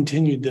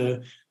discontinued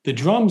the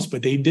drums,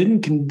 but they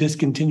didn't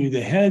discontinue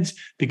the heads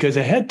because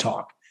of Head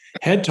Talk.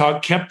 Head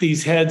Talk kept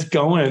these heads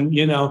going,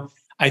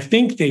 I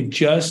think they've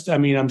just,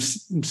 I'm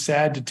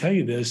sad to tell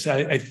you this.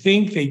 I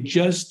think they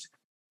just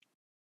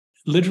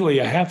literally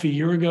a half a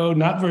year ago,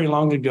 not very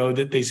long ago,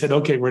 that they said,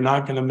 okay, we're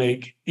not going to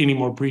make any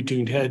more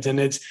pre-tuned heads. And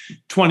it's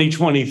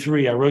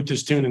 2023. I wrote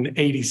this tune in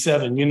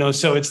 87,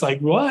 so it's like,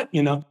 what,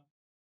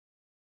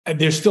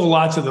 there's still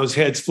lots of those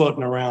heads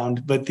floating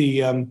around, but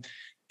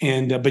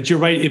but you're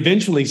right.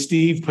 Eventually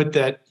Steve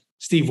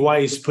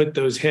Weiss put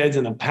those heads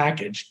in a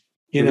package.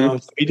 So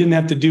he didn't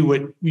have to do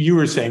what you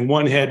were saying,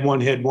 one head.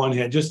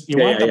 Just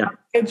want the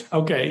package?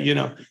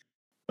 Okay,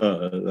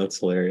 That's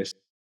hilarious.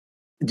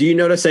 Do you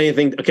notice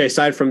anything,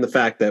 aside from the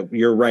fact that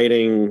you're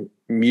writing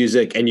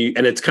music and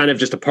it's kind of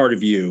just a part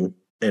of you,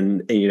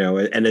 and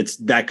it's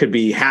that could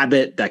be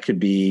habit, that could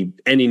be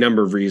any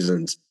number of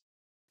reasons.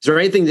 Is there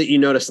anything that you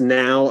notice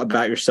now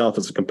about yourself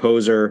as a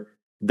composer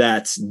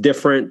that's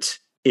different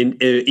in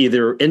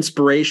either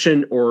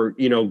inspiration or,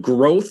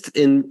 growth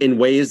in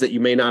ways that you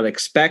may not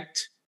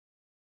expect?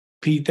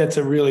 Pete, that's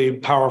a really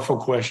powerful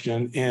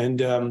question. And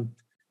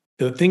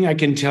the thing I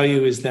can tell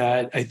you is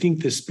that I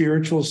think the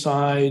spiritual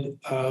side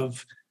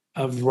of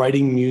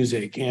writing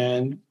music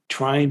and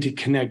trying to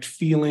connect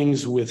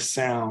feelings with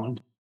sound.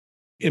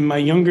 In my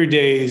younger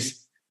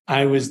days,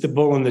 I was the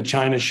bull in the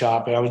china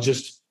shop, and I would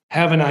just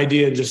have an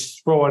idea and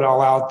just throw it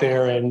all out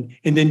there and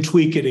then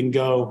tweak it and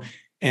go.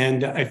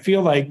 And I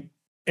feel like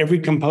every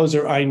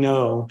composer I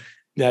know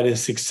that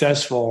is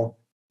successful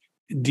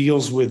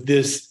deals with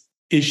this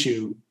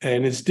issue,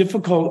 and it's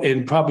difficult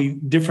and probably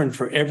different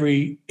for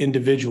every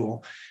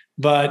individual.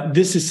 But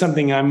this is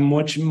something I'm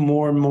much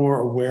more and more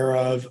aware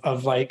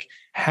of like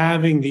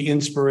having the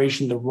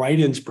inspiration, the right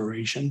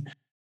inspiration,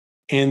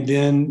 and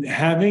then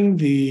having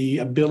the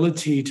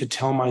ability to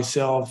tell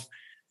myself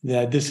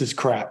that this is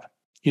crap.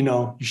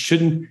 You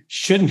shouldn't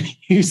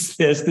use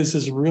this. This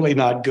is really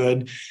not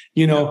good.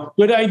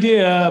 Good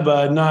idea,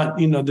 but not,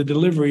 the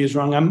delivery is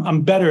wrong.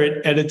 I'm better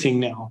at editing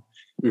now,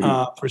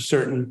 for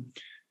certain.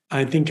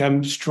 I think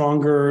I'm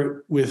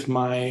stronger with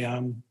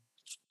my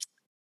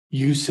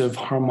use of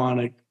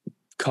harmonic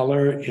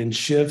color and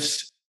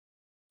shifts.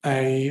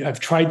 I've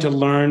tried to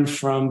learn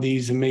from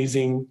these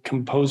amazing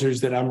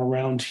composers that I'm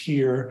around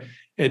here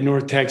at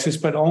North Texas,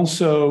 but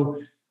also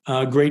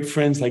great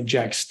friends like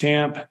Jack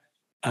Stamp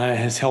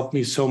has helped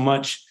me so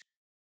much.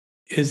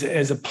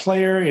 As a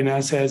player and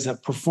as a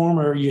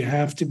performer, you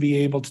have to be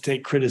able to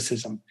take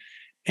criticism.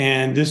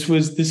 And this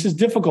is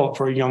difficult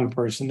for a young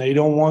person. They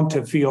don't want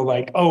to feel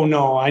like, oh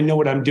no, I know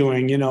what I'm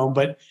doing,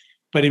 but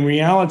in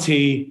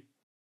reality,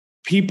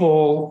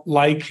 people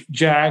like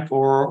Jack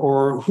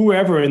or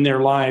whoever in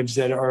their lives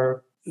that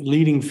are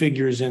leading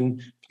figures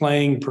in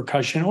playing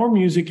percussion or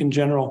music in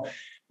general,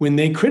 when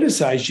they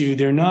criticize you,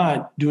 they're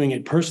not doing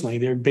it personally.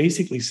 They're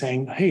basically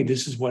saying, hey,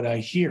 this is what I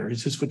hear.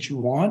 Is this what you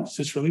want? Is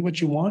this really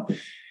what you want?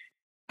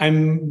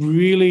 I'm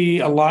really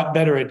a lot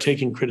better at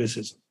taking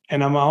criticism.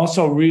 And I'm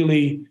also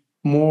really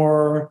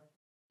more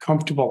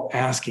comfortable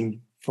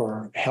asking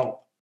for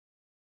help.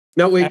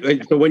 No,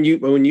 wait. So when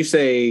you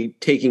say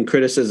taking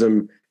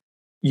criticism,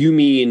 you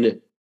mean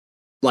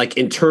like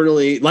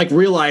internally, like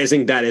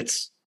realizing that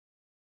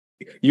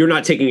you're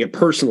not taking it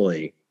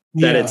personally,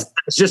 that Yeah.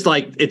 it's just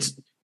like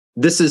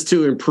this is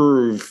to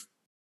improve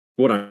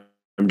what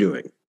I'm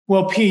doing.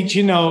 Well, Pete,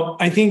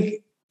 I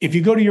think if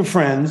you go to your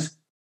friends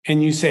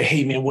and you say,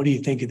 hey, man, what do you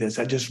think of this?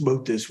 I just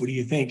wrote this. What do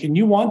you think? And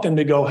you want them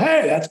to go,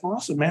 hey, that's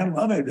awesome, man.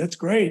 Love it. That's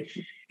great.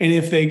 And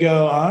if they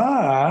go,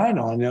 I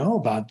don't know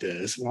about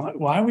this.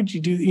 Why would you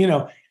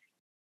do,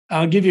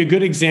 I'll give you a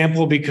good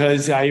example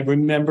because I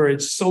remember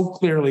it so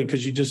clearly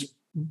because you just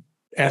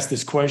asked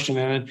this question.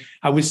 And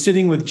I was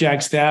sitting with Jack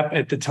Stapp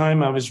at the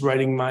time. I was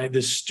writing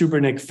this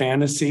Stubernic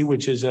Fantasy,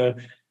 which is a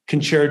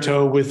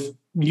concerto with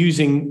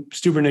using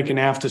Stubernic and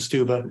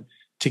Afterstuba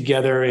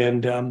together.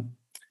 And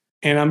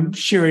I'm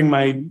sharing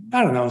my,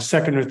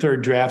 second or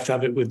third draft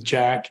of it with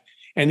Jack.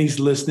 And he's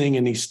listening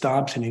and he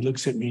stops and he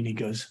looks at me and he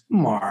goes,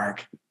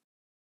 Mark.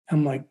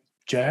 I'm like,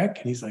 Jack?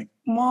 And he's like,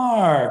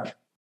 Mark.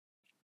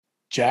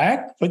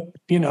 Jack? But,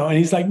 and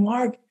he's like,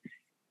 Mark,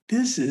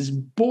 this is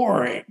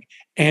boring.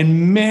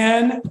 And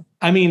man,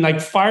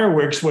 like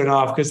fireworks went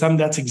off because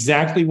that's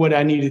exactly what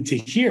I needed to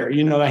hear.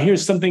 I hear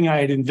something I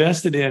had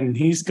invested in and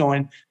he's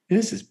going,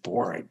 this is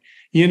boring,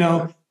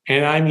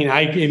 And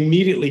I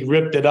immediately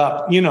ripped it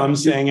up, I'm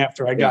saying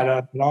after I got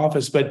out of the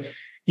office, but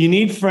you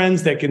need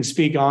friends that can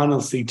speak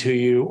honestly to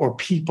you or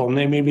people,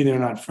 and maybe they're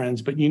not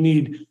friends, but you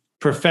need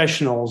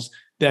professionals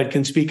that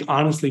can speak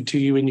honestly to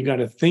you. And you got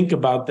to think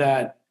about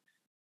that.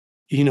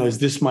 Is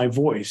this my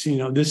voice?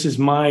 This is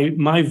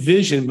my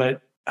vision,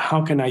 but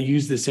how can I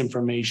use this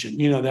information?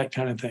 That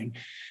kind of thing.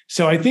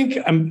 So I think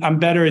I'm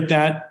better at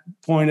that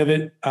point of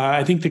it.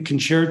 I think the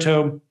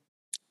concerto,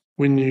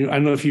 I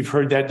don't know if you've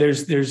heard that,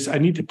 I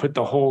need to put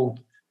the whole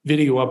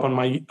video up on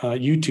my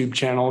YouTube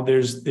channel.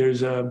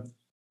 There's a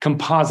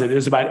composite.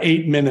 There's about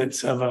 8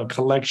 minutes of a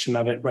collection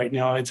of it right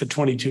now. It's a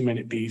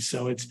 22-minute piece.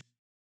 So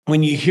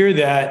when you hear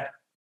that,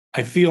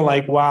 I feel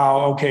like,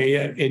 wow, okay.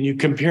 And you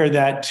compare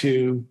that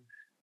to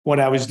what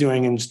I was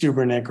doing in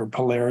Stubernic or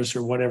Polaris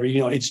or whatever,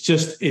 it's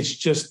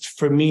just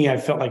for me, I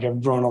felt like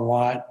I've grown a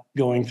lot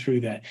going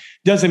through that.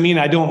 Doesn't mean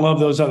I don't love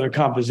those other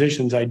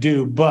compositions. I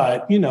do,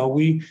 but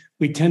we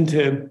tend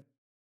to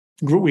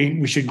grow,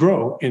 we should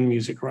grow in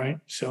music, right?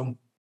 So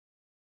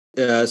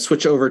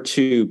switch over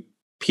to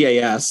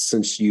PAS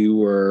since you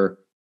were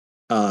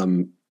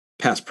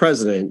past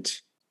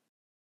president.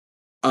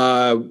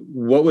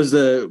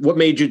 What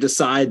made you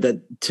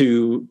decide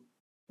to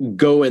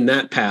go in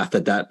that path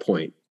at that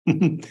point?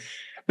 Man,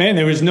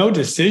 there was no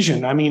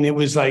decision. It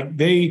was like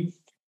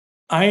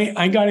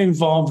I got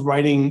involved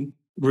writing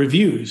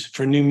reviews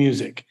for new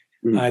music.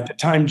 At the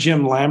time,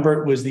 Jim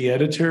Lambert was the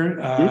editor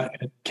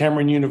at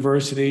Cameron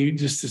University,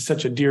 just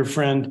such a dear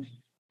friend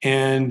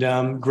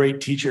and great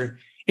teacher.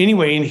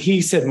 Anyway, and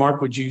he said,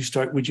 Mark, would you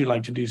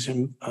like to do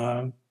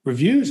some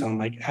reviews? I'm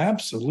like,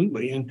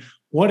 absolutely. And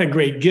what a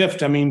great gift.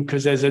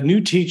 Because as a new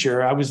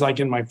teacher, I was like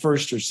in my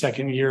first or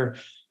second year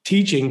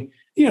teaching,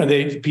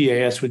 the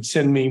PAS would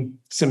send me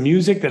some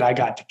music that I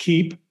got to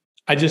keep.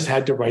 I just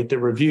had to write the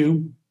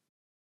review.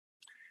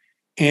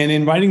 And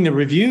in writing the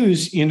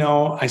reviews,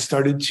 I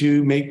started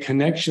to make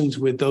connections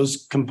with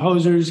those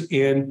composers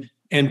and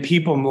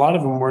people. A lot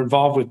of them were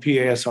involved with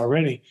PAS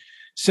already.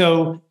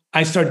 So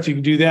I started to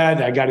do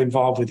that. I got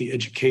involved with the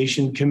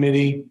education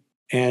committee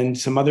and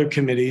some other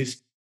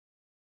committees.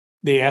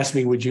 They asked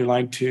me, would you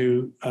like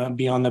to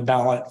be on the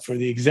ballot for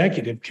the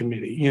executive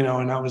committee? And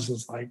I was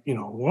just like,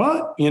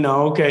 what?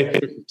 Okay.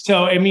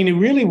 So, it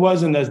really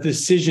wasn't a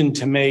decision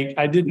to make.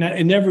 I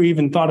never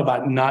even thought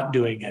about not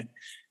doing it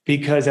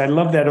because I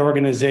love that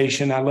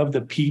organization. I love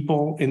the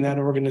people in that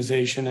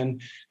organization and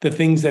the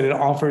things that it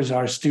offers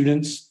our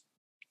students.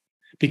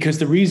 Because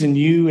the reason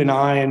you and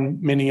I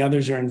and many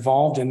others are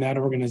involved in that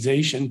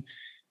organization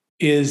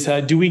is,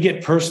 do we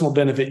get personal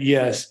benefit?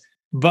 Yes.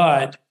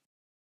 But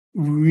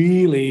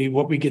really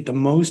what we get the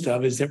most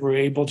of is that we're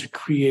able to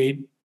create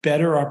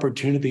better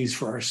opportunities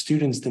for our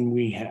students than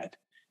we had.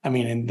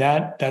 And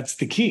that's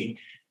the key,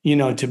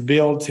 to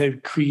build, to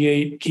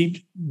create,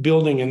 keep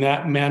building in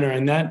that manner.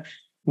 And that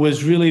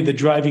was really the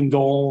driving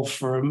goal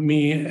for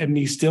me and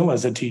me still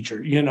as a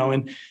teacher,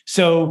 and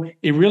so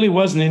it really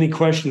wasn't any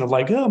question of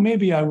like, oh,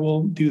 maybe I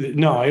will do that.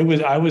 No,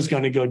 I was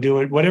going to go do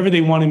it. Whatever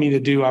they wanted me to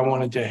do, I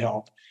wanted to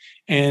help.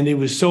 And it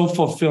was so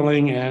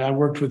fulfilling. And I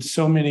worked with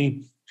so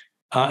many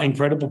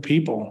incredible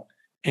people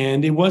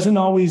And it wasn't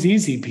always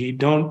easy, Pete.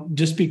 Don't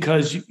just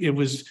because it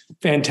was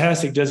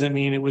fantastic doesn't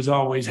mean it was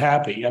always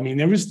happy. I mean,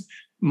 there was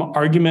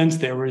arguments,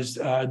 there was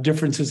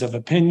differences of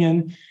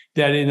opinion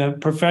that in a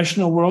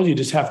professional world, you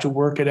just have to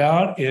work it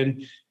out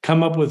and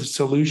come up with a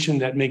solution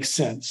that makes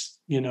sense.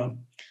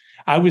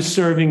 I was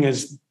serving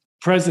as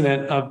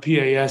president of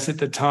PAS at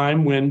the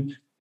time when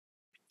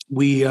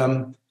we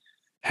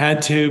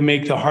had to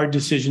make the hard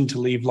decision to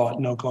leave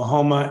Lawton,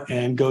 Oklahoma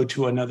and go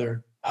to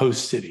another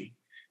host city,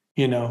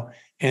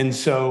 And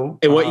so...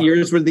 And what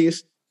years were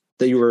these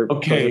that you were...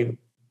 Okay.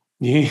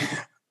 Yeah,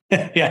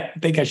 I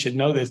think I should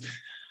know this.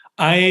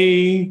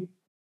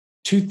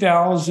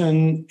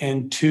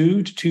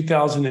 2002 to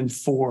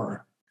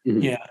 2004.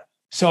 Mm-hmm. Yeah.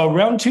 So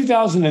around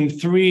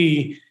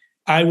 2003,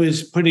 I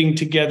was putting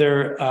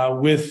together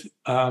with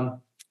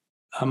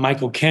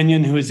Michael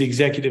Kenyon, who was the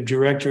executive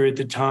director at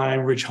the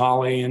time, Rich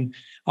Hawley, and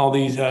all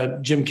these,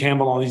 Jim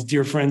Campbell, all these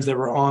dear friends that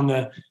were on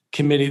the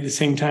committee at the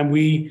same time.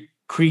 We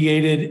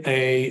created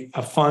a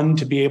fund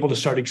to be able to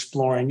start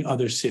exploring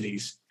other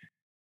cities.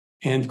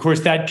 And of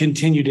course, that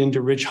continued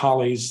into Rich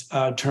Hawley's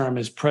term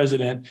as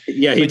president.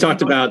 Yeah, he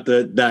talked about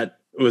that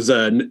was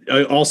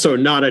also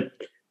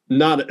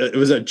it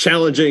was a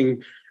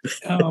challenging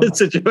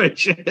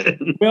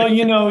situation. Well,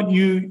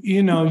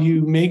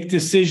 you make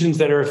decisions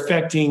that are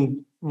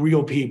affecting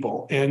real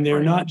people, and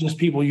they're not just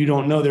people you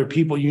don't know; they're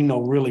people you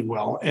know really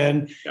well,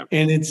 and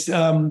it's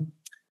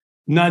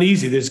not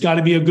easy. There's got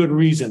to be a good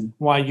reason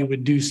why you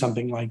would do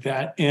something like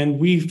that. And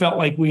we felt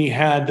like we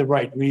had the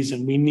right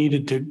reason. We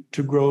needed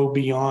to grow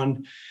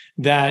beyond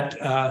that.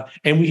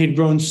 And we had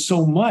grown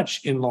so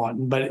much in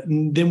Lawton, but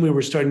then we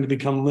were starting to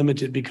become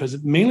limited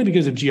mainly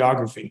because of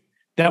geography.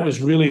 That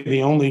was really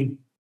the only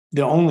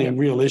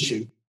real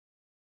issue.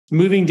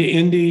 Moving to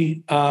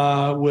Indy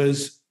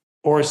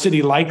or a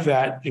city like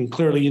that, and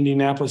clearly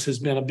Indianapolis has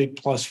been a big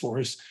plus for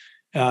us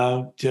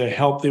to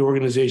help the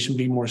organization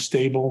be more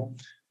stable,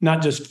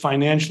 not just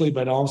financially,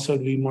 but also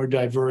to be more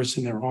diverse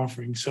in their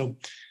offerings. So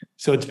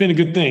it's been a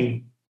good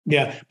thing.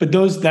 Yeah, but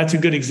that's a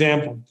good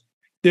example.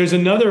 There's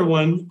another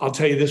one. I'll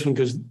tell you this one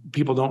because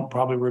people don't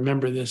probably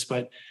remember this,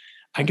 but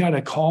I got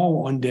a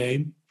call one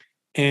day,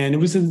 and it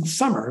was in the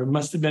summer. It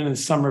must have been in the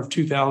summer of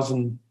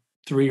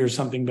 2003 or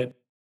something, but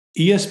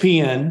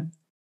ESPN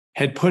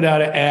had put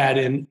out an ad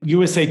in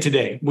USA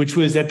Today, which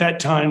was at that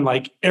time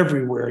like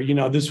everywhere.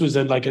 This was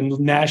like a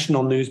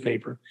national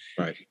newspaper.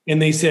 Right. And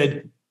they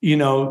said,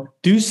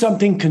 do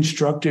something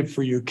constructive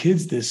for your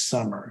kids this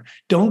summer.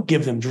 Don't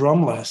give them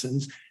drum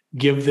lessons,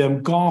 give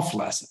them golf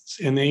lessons.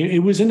 And it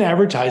was an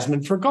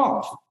advertisement for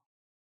golf.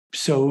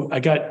 So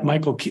I got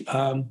Michael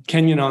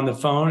Kenyon on the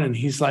phone, and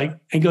he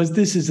goes,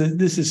 this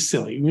is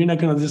silly. We're not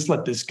going to just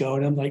let this go.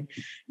 And I'm like,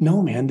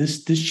 no, man,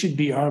 this should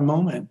be our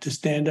moment to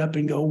stand up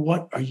and go,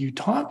 what are you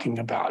talking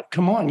about?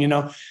 Come on,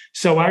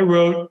 So I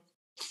wrote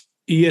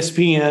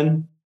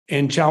ESPN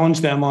and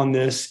challenged them on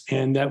this,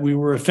 and that we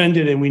were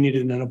offended and we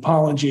needed an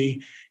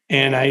apology.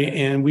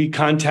 And we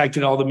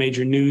contacted all the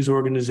major news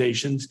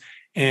organizations,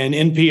 and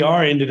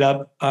NPR ended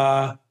up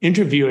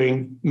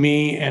interviewing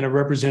me and a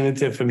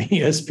representative from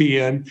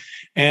ESPN.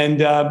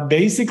 And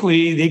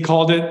basically they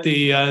called it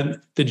the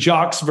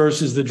jocks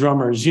versus the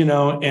drummers,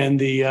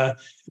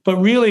 but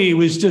really it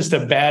was just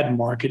a bad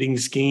marketing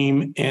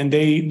scheme, and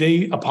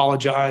they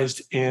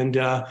apologized. And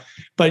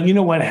but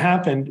what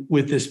happened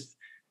with this,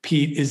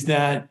 Pete, is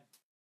that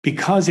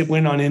because it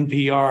went on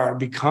NPR,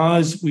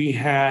 because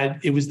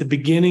it was the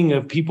beginning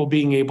of people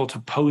being able to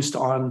post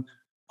on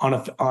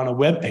a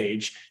web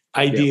page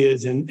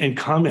ideas and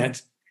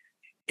comments,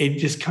 it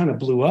just kind of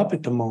blew up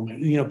at the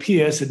moment.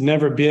 PS had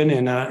never been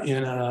in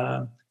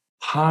a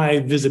high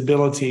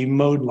visibility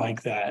mode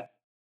like that.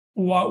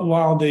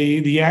 While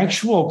the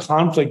actual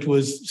conflict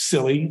was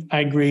silly, I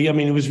agree. I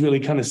mean, it was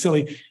really kind of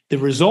silly. The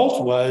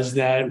result was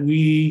that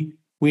we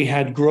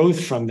had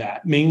growth from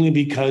that, mainly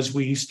because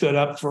we stood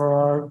up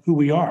for who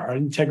we are, our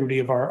integrity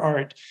of our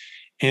art.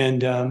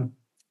 And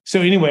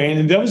so anyway,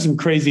 and that was some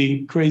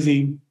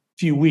crazy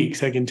few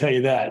weeks, I can tell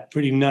you that.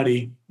 Pretty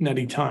nutty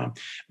time.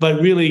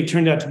 But really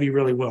turned out to be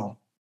really well.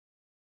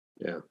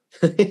 Yeah.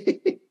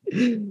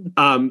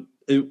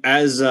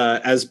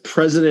 As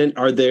president,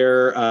 are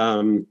there,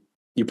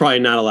 you're probably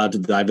not allowed to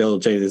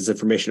divulge any of this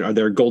information. Are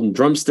there golden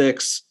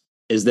drumsticks?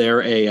 Is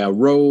there a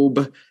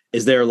robe?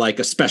 Is there like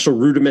a special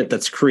rudiment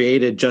that's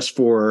created just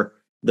for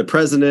the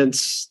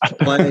presidents to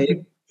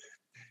play?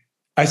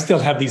 I still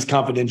have these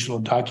confidential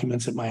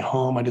documents at my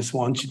home. I just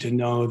want you to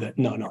know that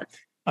no,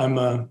 I'm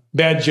a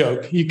bad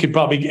joke. You could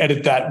probably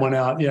edit that one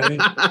out. Yeah.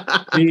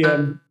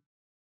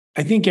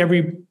 I think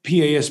every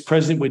PAS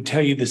president would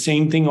tell you the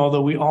same thing,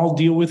 although we all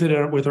deal with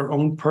it with our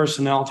own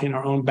personality and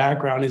our own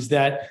background, is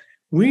that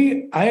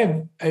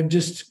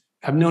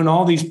I've known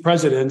all these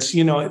presidents,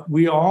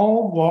 we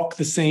all walk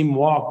the same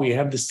walk. We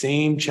have the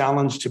same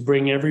challenge to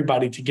bring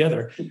everybody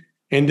together.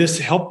 And this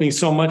helped me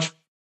so much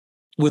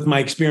with my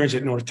experience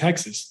at North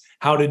Texas,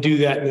 how to do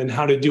that and then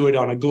how to do it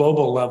on a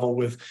global level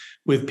with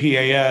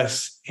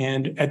PAS.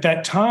 And at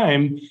that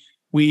time,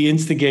 we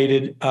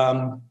instigated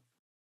a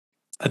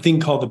thing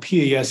called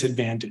the PAS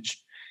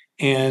Advantage.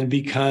 And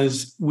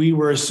because we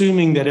were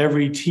assuming that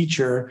every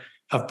teacher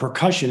of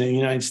percussion in the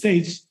United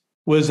States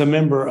was a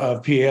member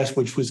of PAS,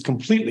 which was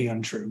completely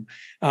untrue.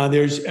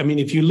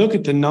 If you look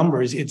at the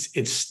numbers,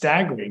 it's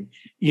staggering,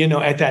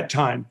 at that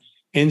time.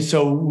 And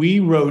so we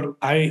wrote,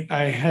 I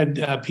had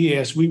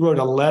PAS, we wrote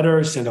a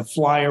letter, sent a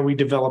flyer, we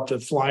developed a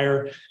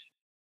flyer.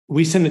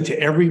 We sent it to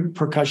every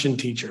percussion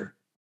teacher,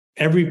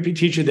 every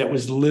teacher that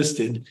was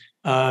listed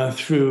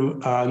through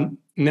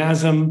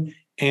NASM.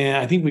 And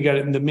I think we got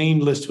it. The main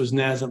list was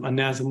NASM, a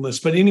NASM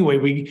list. But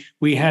anyway,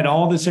 we had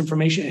all this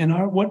information, and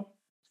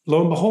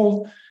lo and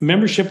behold,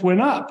 membership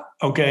went up.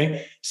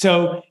 Okay.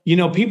 So,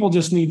 people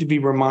just need to be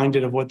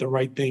reminded of what the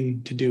right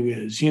thing to do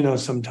is,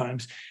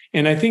 sometimes.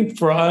 And I think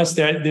for us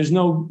that there's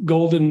no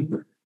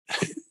golden,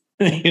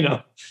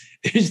 I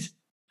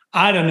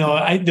don't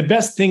know. The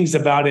best things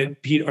about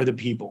it, Pete, are the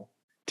people,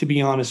 to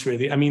be honest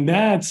with you. I mean,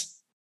 that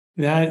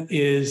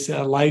is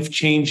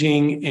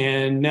life-changing.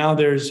 And now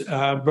there's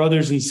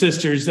brothers and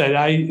sisters that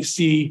I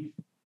see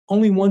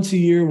only once a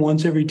year,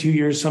 once every 2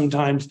 years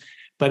sometimes.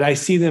 But I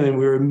see them and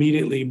we're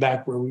immediately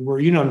back where we were,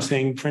 I'm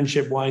saying,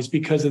 friendship-wise,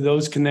 because of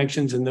those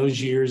connections and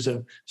those years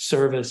of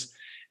service.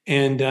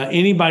 And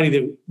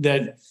anybody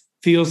that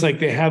feels like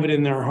they have it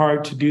in their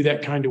heart to do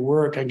that kind of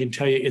work, I can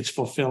tell you it's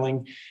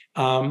fulfilling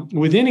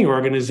with any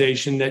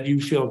organization that you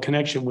feel a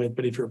connection with.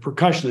 But if you're a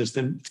percussionist,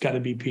 then it's got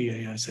to be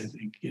PAS, I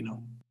think,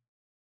 All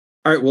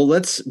right, well,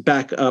 let's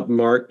back up,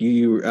 Mark.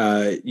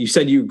 You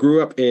said you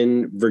grew up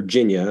in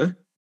Virginia.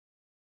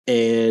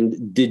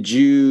 And did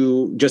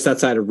you, just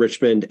outside of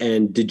Richmond,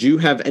 and did you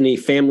have any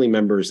family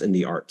members in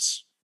the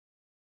arts?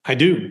 I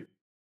do.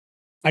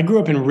 I grew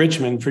up in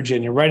Richmond,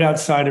 Virginia, right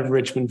outside of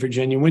Richmond,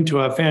 Virginia. Went to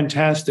a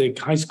fantastic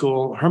high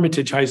school,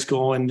 Hermitage High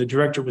School, and the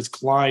director was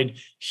Clyde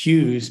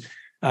Hughes.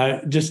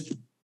 Just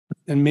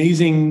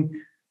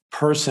amazing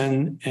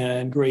person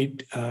and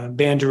great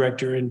band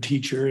director and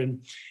teacher.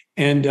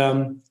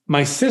 And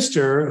my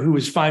sister, who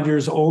was 5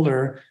 years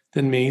older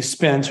than me,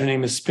 Spence, her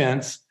name is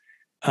Spence,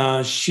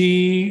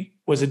 she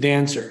was a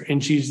dancer,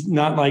 and she's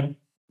not like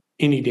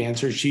any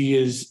dancer. She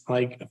is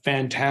like a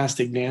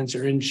fantastic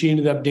dancer. And she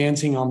ended up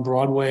dancing on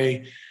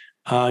Broadway,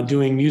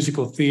 doing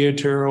musical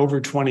theater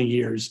over 20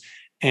 years.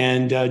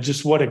 And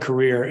just what a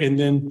career. And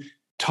then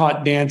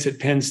taught dance at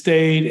Penn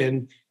State.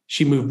 And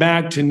she moved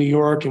back to New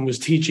York and was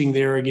teaching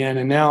there again.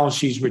 And now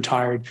she's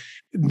retired.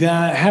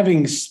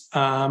 Having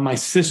my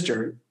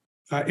sister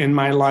in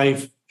my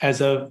life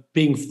as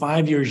being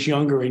 5 years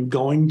younger and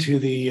going to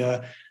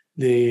the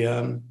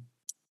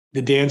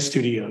dance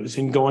studios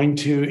and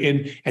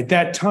at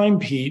that time,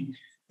 Pete,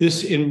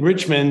 this in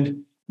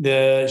Richmond,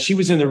 she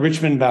was in the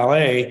Richmond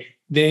Ballet.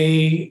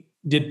 They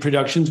did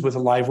productions with a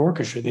live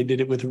orchestra. They did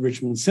it with the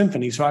Richmond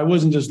Symphony. So I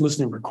wasn't just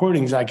listening to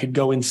recordings. I could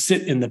go and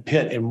sit in the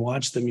pit and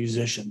watch the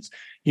musicians,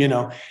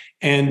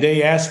 and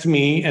they asked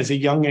me as a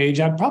young age,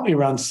 I'm probably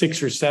around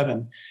 6 or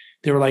 7.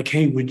 They were like,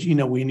 hey,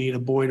 we need a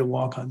boy to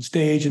walk on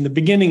stage. In the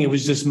beginning, it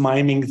was just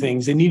miming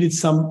things. They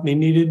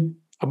needed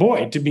a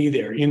boy to be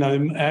there.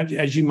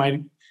 As you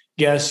might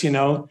guess,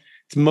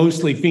 it's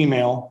mostly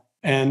female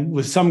and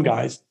with some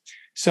guys.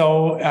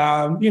 So,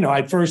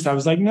 at first I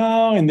was like,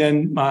 no. And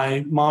then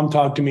my mom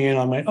talked to me and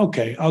I'm like,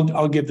 okay,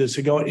 I'll give this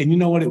a go. And you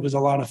know what? It was a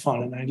lot of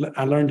fun. And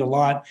I learned a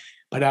lot,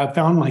 but I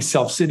found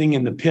myself sitting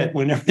in the pit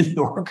whenever the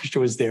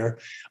orchestra was there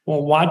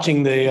while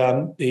watching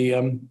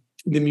the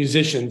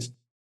musicians.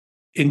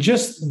 And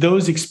just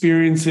those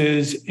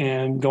experiences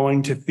and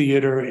going to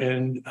theater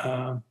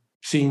and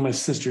seeing my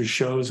sister's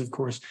shows, of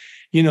course,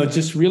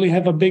 just really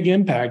have a big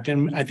impact.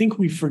 And I think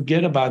we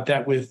forget about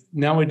that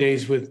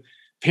nowadays with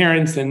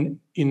parents and,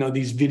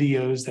 these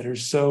videos that are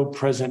so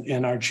present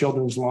in our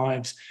children's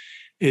lives,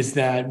 is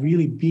that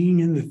really being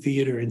in the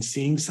theater and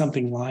seeing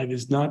something live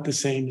is not the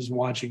same as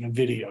watching a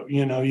video.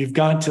 You've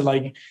got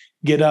to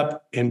get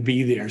up and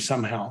be there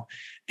somehow.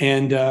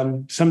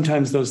 And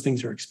sometimes those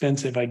things are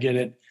expensive. I get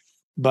it.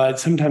 But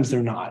sometimes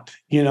they're not.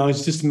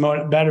 It's just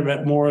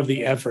more of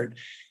the effort.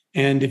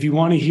 And if you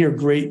want to hear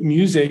great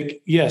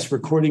music, yes,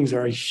 recordings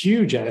are a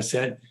huge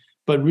asset,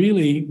 but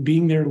really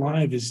being there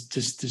live is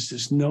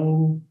just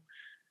no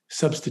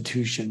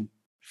substitution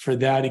for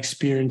that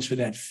experience, for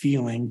that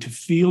feeling, to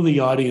feel the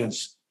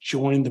audience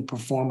join the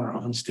performer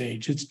on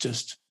stage. It's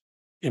just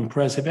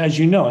impressive. As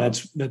you know,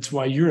 that's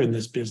why you're in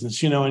this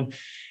business, and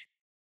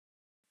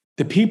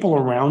the people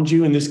around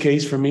you, in this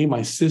case, for me,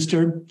 my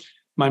sister,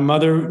 my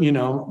mother,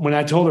 when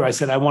I told her, I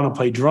said, I want to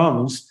play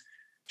drums.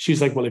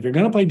 She's like, well, if you're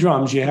going to play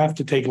drums, you have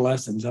to take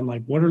lessons. I'm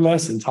like, what are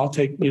lessons? I'll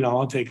take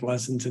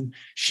lessons. And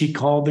she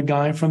called the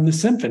guy from the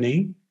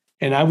symphony.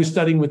 And I was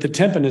studying with the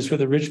timpanist for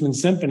the Richmond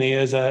Symphony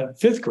as a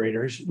 5th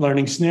grader,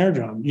 learning snare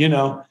drum,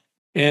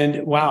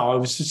 and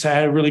wow, I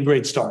had a really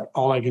great start,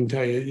 all I can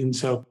tell you. And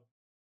so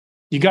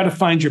you got to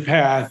find your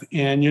path,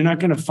 and you're not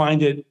going to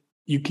find it.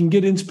 You can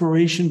get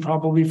inspiration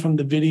probably from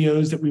the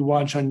videos that we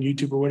watch on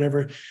YouTube or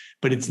whatever,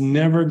 but it's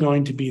never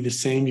going to be the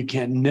same. You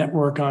can't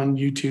network on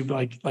YouTube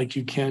like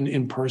you can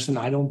in person,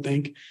 I don't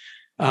think.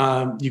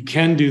 You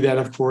can do that,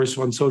 of course,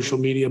 on social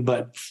media,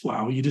 but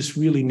wow, you just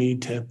really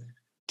need to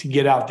to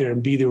get out there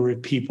and be there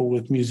with people,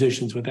 with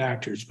musicians, with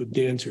actors, with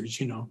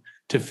dancers,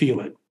 to feel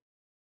it.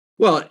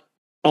 Well,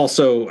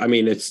 also, I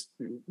mean,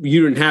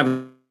 you didn't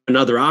have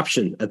another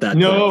option at that point.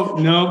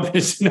 No,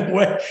 there's no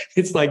way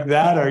it's like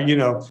that. Or,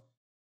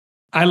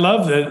 I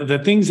love the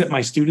things that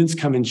my students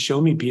come and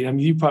show me, Pete. I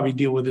mean, you probably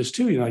deal with this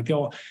too. Like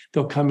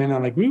they'll come in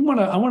and like,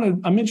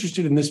 I'm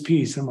interested in this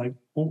piece. I'm like,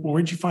 well,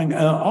 where'd you find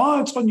that? Oh,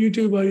 it's on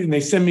YouTube. And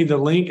they send me the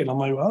link and I'm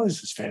like, well,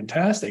 this is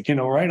fantastic.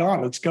 Right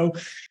on, let's go.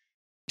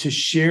 To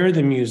share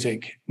the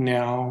music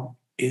now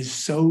is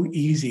so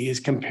easy as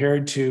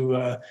compared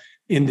to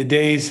in the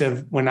days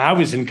of when I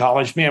was in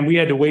college. Man, we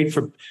had to wait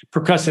for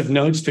percussive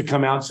notes to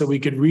come out so we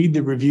could read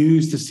the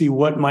reviews to see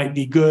what might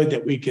be good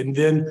that we can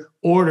then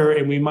order,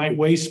 and we might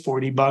waste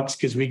 $40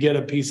 because we get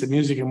a piece of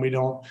music and we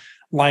don't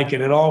like it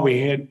at all.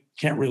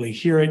 Can't really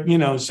hear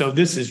it, so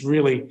this is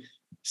really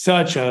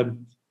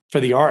for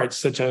the arts,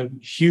 such a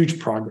huge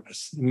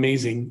progress,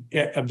 amazing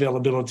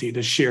availability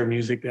to share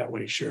music that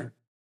way. Sure.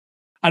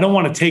 I don't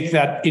want to take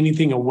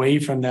anything away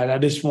from that. I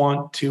just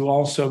want to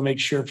also make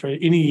sure for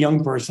any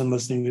young person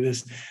listening to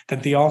this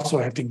that they also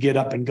have to get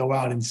up and go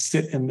out and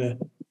sit in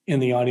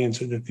the audience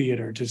or the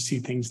theater to see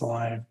things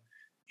live.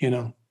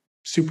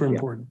 Super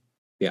important.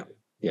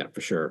 Yeah,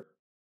 for sure.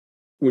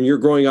 When you're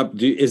growing up,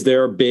 is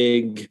there a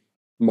big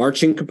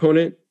marching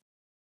component?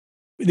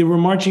 There were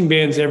marching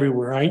bands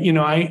everywhere.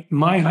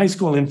 My high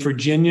school in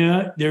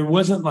Virginia, there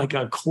wasn't like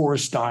a corps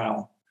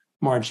style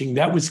marching.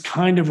 That was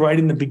kind of right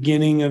in the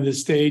beginning of the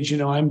stage.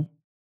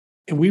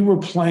 We were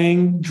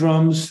playing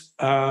drums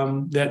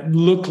that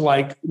looked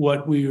like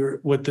what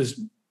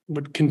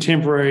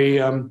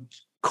contemporary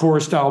corps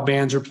style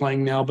bands are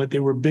playing now, but they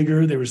were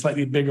bigger. They were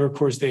slightly bigger. Of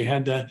course, they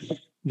had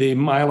the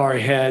mylar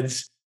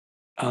heads.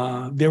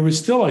 There was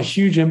still a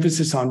huge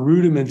emphasis on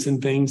rudiments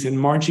and things in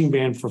marching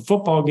band for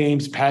football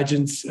games,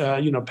 pageants,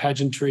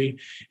 pageantry,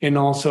 and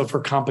also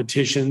for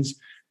competitions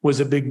was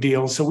a big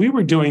deal. So we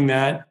were doing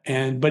that,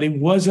 but it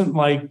wasn't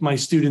like my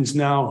students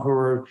now who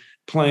are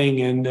playing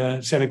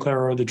in Santa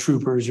Clara or the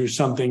Troopers or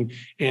something,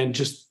 and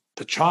just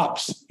the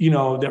chops,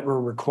 that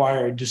were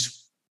required.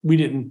 Just we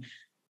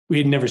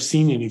had never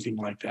seen anything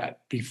like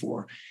that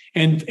before.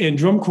 And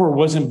drum corps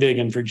wasn't big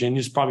in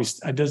Virginia.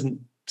 It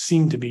doesn't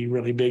seem to be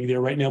really big there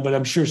right now, but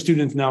I'm sure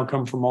students now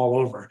come from all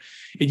over.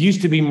 It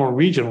used to be more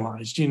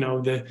regionalized.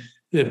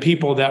 The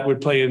people that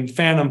would play in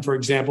Phantom, for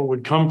example,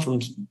 would come from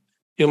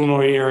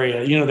Illinois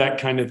area, that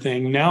kind of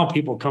thing. Now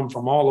people come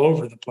from all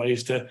over the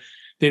place.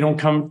 They don't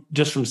come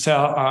just from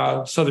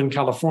Southern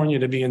California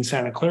to be in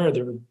Santa Clara.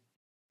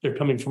 They're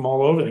coming from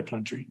all over the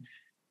country.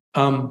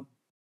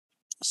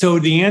 So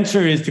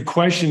the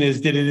question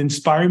is, did it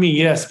inspire me?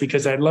 Yes,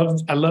 because I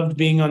loved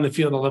being on the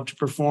field. I loved to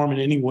perform in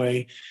any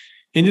way.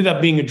 Ended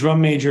up being a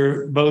drum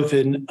major both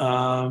in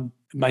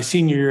my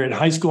senior year at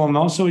high school and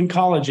also in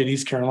college at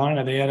East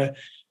Carolina. They had a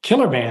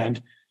killer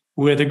band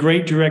with a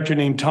great director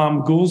named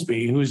Tom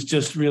Goolsby, who's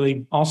just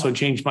really also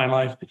changed my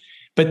life.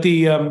 But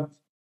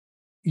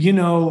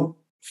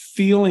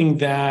feeling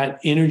that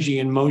energy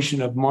and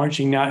motion of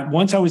marching. Now,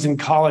 once I was in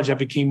college, I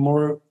became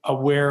more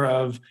aware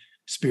of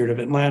Spirit of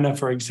Atlanta,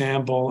 for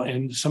example,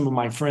 and some of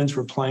my friends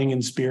were playing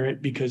in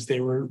Spirit because they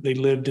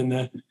lived in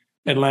the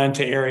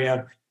Atlanta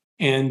area.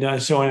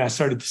 And so I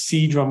started to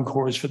see drum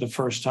corps for the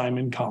first time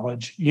in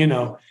college,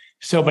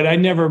 but I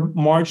never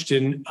marched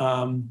in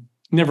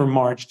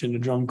a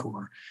drum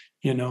corps,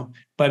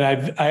 but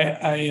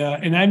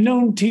I've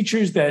known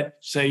teachers that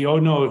say, oh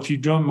no, if you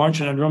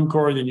march in a drum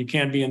corps, then you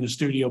can't be in the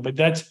studio. But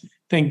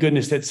thank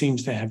goodness that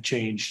seems to have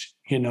changed,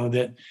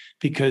 that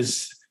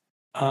because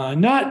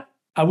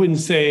I wouldn't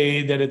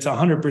say that it's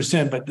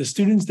 100%, but the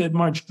students that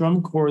march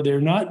drum corps,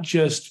 they're not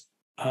just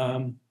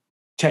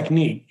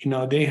technique,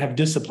 they have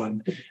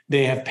discipline,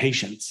 they have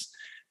patience,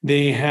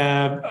 they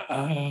have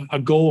a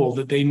goal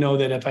that they know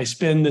that if I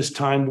spend this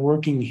time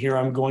working here,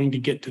 I'm going to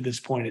get to this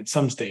point at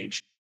some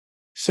stage.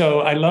 So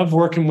I love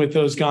working with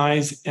those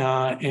guys,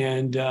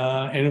 and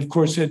of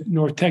course at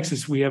North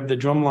Texas we have the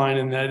drum line,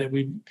 and that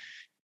we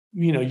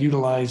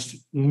utilized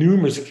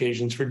numerous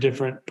occasions for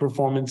different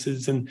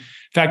performances. And in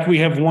fact, we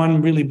have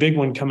one really big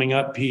one coming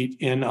up, Pete,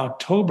 in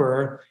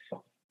October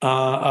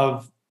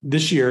of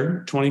this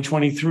year,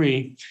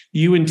 2023.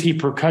 UNT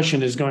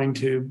Percussion is going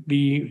to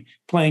be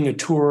playing a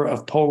tour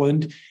of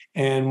Poland,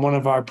 and one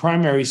of our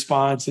primary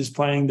spots is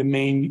playing the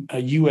main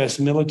U.S.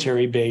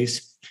 military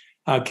base,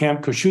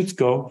 Camp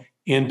Kosciuszko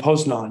in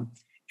Poznan.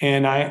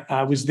 And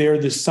I was there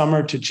this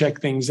summer to check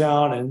things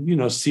out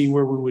and see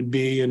where we would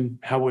be and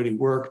how would it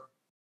work.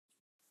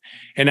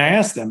 And I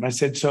asked them, I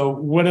said, so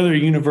what other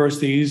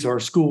universities or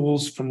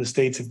schools from the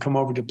States have come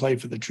over to play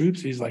for the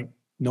troops? He's like,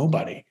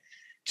 nobody.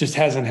 Just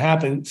hasn't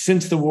happened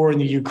since the war in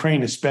the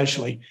Ukraine,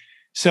 especially.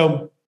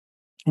 So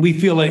we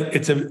feel like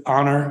it's an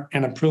honor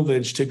and a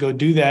privilege to go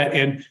do that.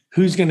 And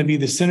who's going to be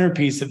the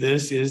centerpiece of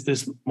this is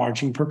this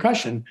marching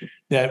percussion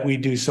that we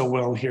do so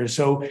well here.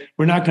 So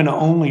we're not going to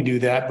only do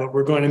that, but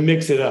we're going to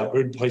mix it up.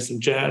 We're going to play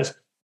some jazz, of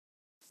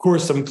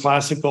course, some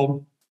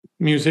classical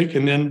music,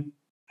 and then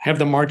have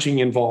the marching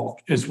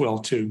involved as well,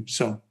 too.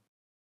 So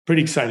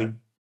pretty exciting.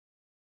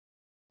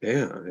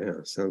 Yeah,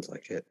 sounds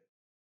like it.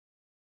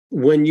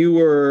 When you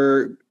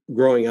were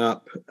growing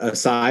up,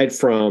 aside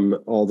from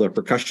all the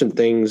percussion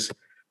things,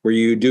 were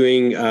you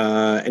doing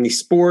any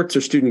sports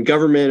or student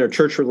government or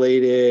church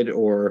related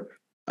or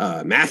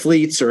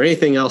mathletes or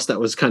anything else that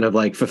was kind of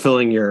like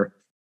fulfilling your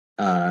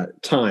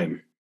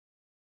time?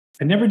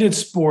 I never did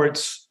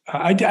sports.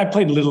 I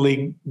played Little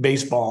League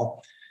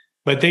baseball,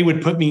 but they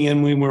would put me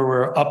in when we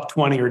were up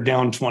 20 or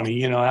down 20.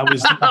 You know, I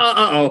was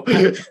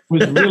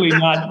really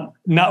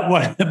not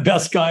one of the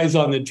best guys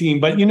on the team.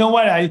 But you know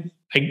what?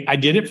 I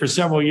did it for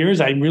several years.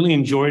 I really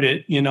enjoyed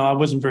it. You know, I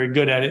wasn't very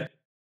good at it.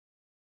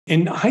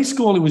 In high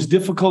school, it was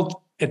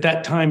difficult at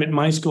that time at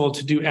my school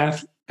to do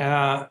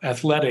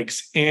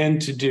athletics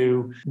and to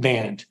do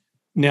band.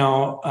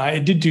 Now, I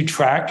did do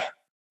track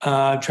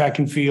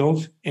and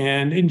field,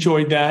 and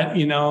enjoyed that,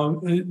 you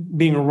know,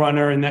 being a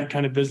runner and that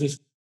kind of business.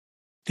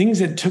 Things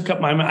that took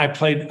up my mind. I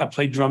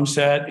played drum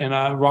set and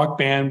a rock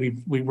band.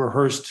 We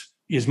rehearsed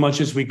as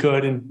much as we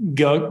could and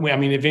go. I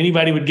mean, if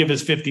anybody would give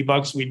us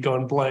 $50, we'd go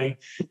and play.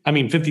 I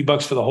mean,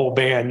 $50 for the whole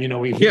band, you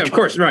know. Yeah, of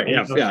course, right.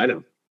 Yeah, I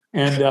know.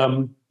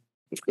 And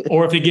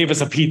or if they gave us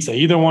a pizza,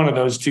 either one of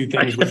those two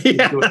things would do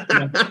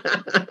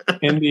it.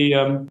 And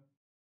the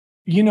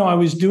you know, I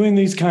was doing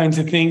these kinds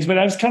of things, but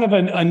I was kind of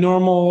a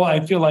normal.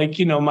 I feel like,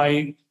 you know,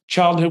 my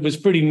childhood was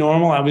pretty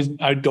normal.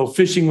 I'd go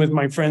fishing with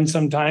my friends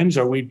sometimes,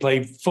 or we'd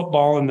play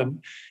football in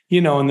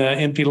the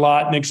empty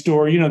lot next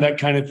door, you know, that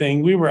kind of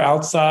thing. We were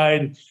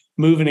outside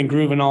moving and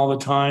grooving all the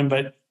time.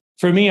 But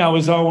for me, I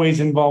was always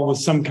involved with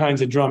some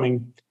kinds of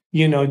drumming,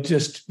 you know,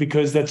 just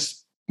because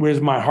that's where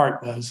my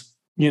heart was,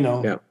 you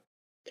know. Yeah.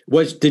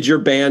 Did your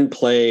band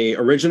play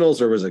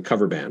originals or was it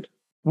cover band?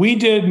 We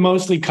did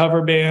mostly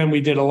cover band. We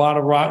did a lot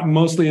of rock,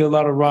 mostly a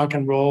lot of rock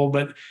and roll,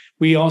 but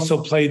we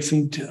also played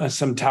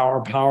some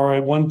Tower Power.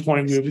 At one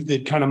point,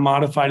 it kind of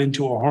modified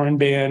into a horn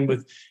band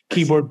with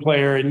keyboard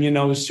player, and, you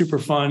know, it was super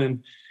fun.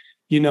 And,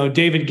 you know,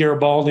 David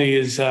Garibaldi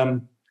is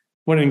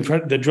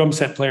the drum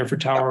set player for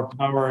Tower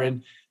Power.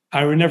 And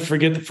I will never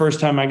forget the first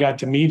time I got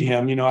to meet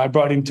him. You know, I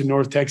brought him to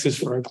North Texas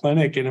for a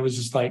clinic, and it was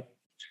just like,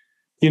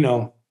 you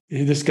know,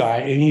 this guy,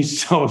 and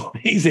he's so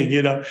amazing,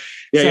 you know.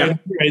 Yeah.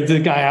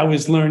 The guy I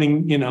was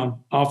learning, you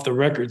know, off the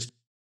records.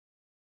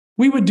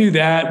 We would do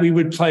that. We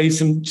would play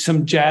some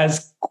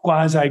jazz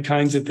quasi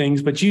kinds of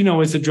things. But, you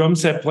know, as a drum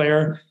set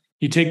player,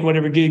 you take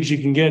whatever gigs you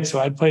can get. So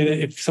I'd play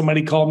that. If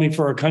somebody called me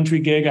for a country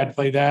gig, I'd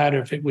play that. Or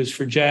if it was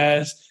for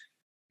jazz.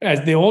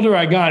 As the older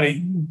I got,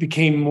 it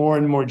became more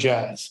and more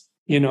jazz.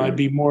 You know, I'd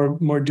be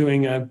more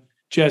doing a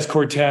jazz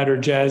quartet or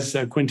jazz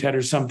quintet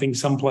or something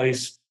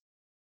someplace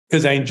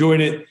because I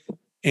enjoyed it.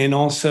 And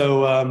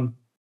also,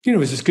 you know, it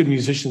was just good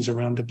musicians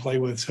around to play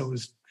with. So it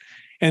was,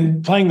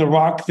 and playing the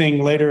rock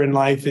thing later in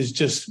life is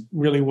just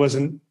really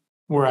wasn't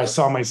where I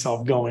saw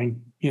myself going,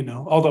 you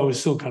know, although it was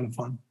still kind of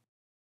fun.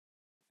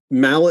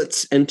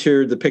 Mallets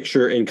entered the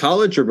picture in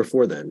college or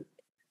before then?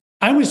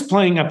 I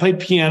played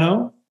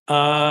piano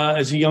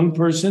as a young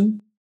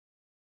person,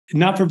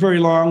 not for very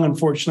long.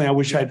 Unfortunately, I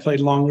wish I'd played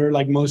longer.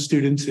 Like most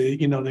students,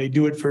 you know, they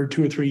do it for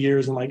 2 or 3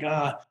 years and like,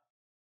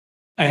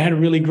 I had a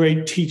really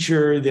great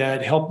teacher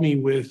that helped me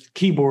with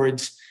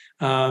keyboards,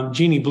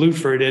 Jeannie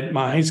Bluford at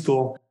my high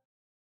school.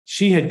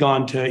 She had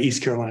gone to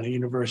East Carolina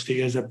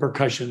University as a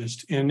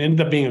percussionist and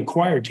ended up being a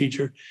choir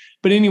teacher.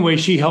 But anyway,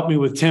 she helped me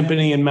with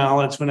timpani and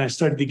mallets when I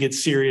started to get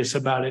serious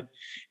about it.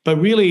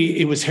 But really,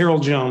 it was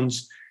Harold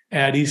Jones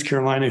at East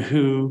Carolina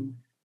who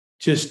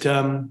just,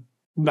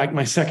 like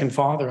my second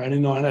father, I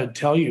didn't know how to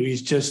tell you.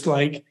 He's just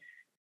like,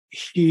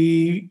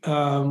 he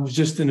was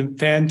just a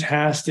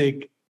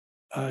fantastic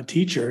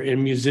teacher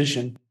and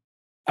musician.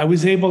 I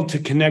was able to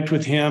connect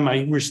with him.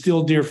 We're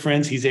still dear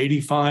friends. He's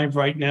 85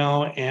 right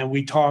now, and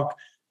we talk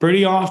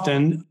pretty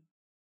often.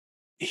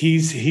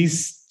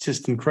 He's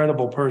just an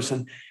incredible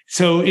person.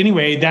 So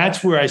anyway,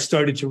 that's where I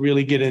started to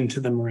really get into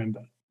the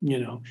marimba, you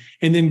know.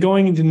 And then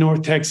going into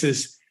North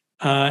Texas,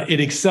 it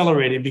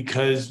accelerated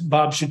because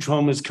Bob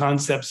Chitroma's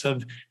concepts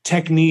of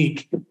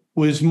technique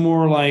was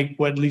more like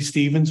what Lee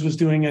Stevens was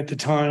doing at the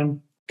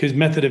time, because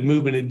method of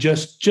movement had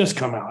just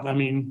come out. I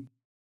mean,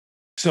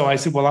 so I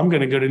said, well, I'm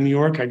going to go to New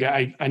York.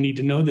 I need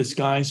to know this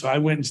guy. So I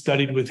went and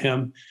studied with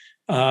him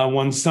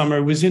one summer.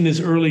 It was in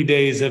his early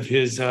days of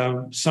his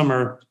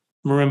summer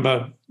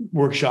marimba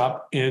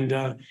workshop. And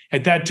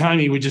at that time,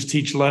 he would just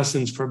teach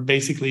lessons for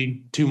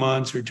basically 2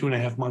 months or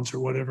 2.5 months or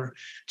whatever,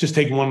 just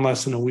take one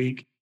lesson a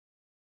week.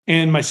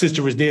 And my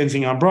sister was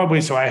dancing on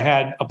Broadway, so I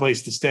had a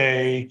place to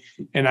stay.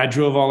 And I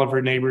drove all of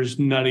her neighbors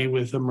nutty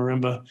with a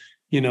marimba,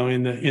 you know,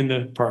 in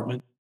the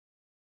apartment.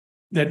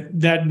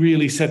 That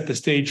really set the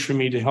stage for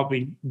me to help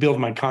me build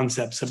my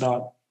concepts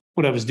about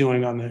what I was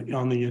doing on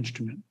the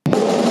instrument.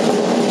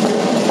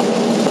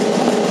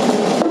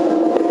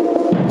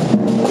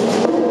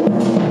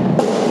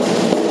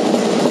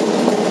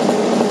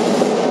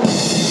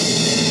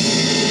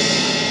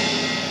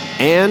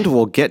 And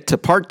we'll get to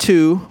part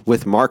 2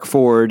 with Mark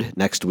Ford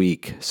next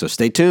week, so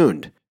stay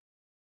tuned.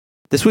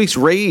 This week's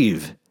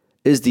rave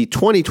is the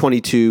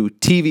 2022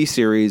 TV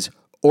series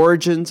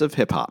Origins of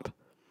Hip Hop,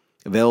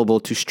 available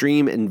to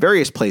stream in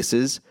various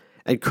places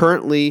and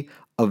currently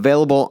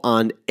available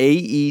on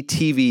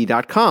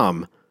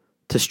aetv.com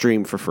to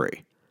stream for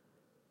free.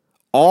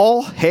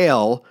 All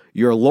hail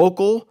your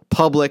local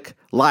public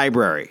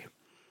library.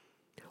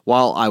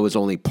 While I was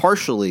only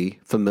partially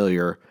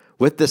familiar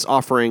with this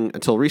offering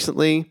until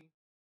recently,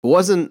 it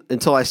wasn't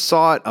until I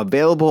saw it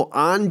available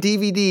on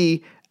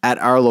DVD at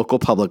our local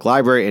public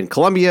library in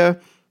Columbia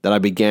that I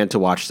began to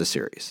watch the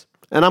series.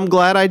 And I'm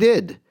glad I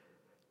did.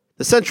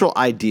 The central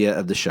idea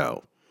of the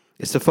show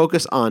is to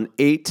focus on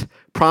 8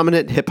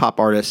 prominent hip-hop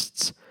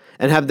artists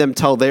and have them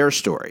tell their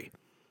story,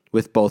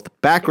 with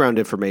both background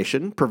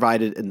information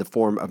provided in the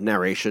form of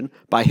narration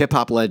by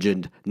hip-hop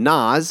legend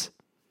Nas,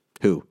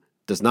 who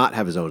does not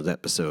have his own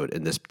episode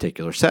in this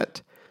particular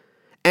set,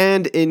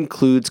 and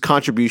includes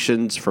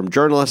contributions from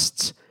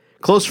journalists,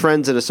 close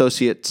friends and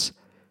associates,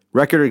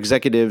 record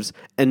executives,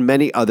 and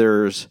many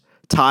others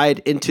tied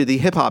into the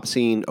hip-hop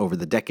scene over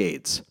the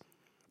decades.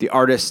 The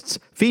artists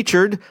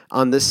featured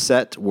on this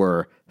set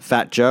were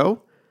Fat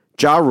Joe,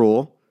 Ja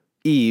Rule,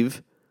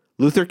 Eve,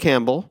 Luther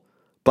Campbell,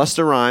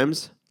 Busta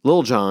Rhymes,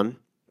 Lil Jon,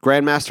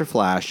 Grandmaster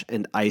Flash,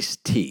 and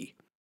Ice-T.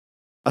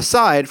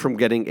 Aside from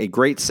getting a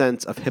great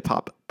sense of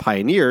hip-hop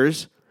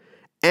pioneers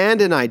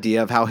and an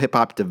idea of how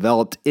hip-hop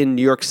developed in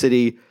New York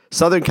City,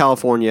 Southern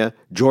California,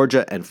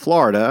 Georgia, and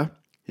Florida,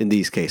 in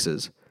these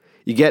cases,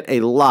 you get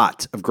a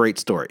lot of great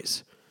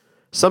stories.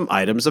 Some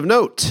items of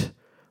note.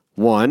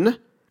 1.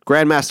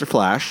 Grandmaster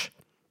Flash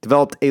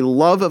developed a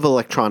love of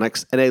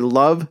electronics and a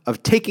love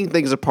of taking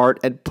things apart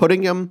and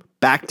putting them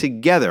back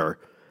together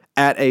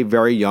at a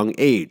very young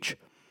age,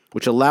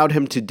 which allowed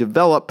him to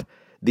develop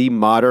the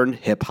modern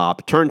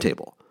hip-hop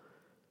turntable.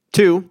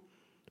 2.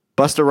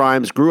 Busta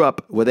Rhymes grew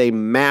up with a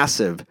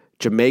massive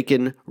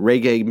Jamaican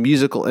reggae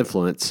musical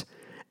influence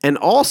and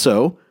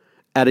also,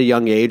 at a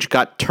young age,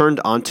 got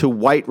turned on to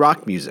white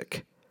rock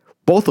music,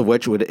 both of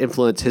which would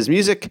influence his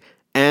music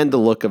and the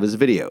look of his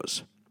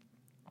videos.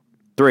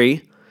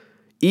 3.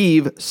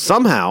 Eve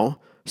somehow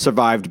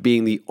survived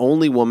being the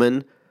only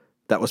woman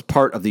that was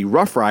part of the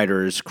Rough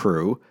Riders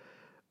crew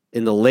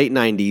in the late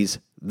 90s,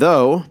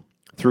 though,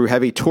 through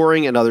heavy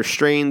touring and other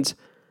strains,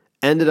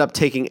 ended up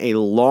taking a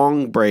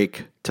long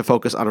break to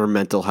focus on her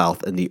mental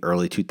health in the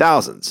early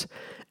 2000s,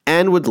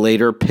 and would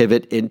later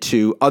pivot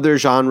into other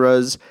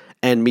genres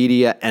and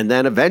media, and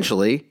then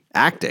eventually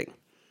acting.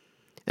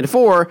 And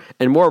 4,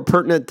 and more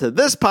pertinent to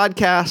this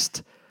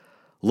podcast,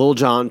 Lil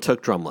Jon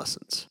took drum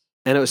lessons.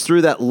 And it was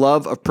through that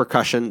love of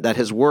percussion that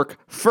his work,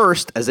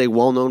 first as a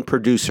well-known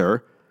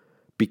producer,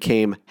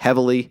 became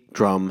heavily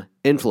drum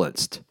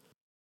influenced.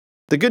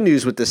 The good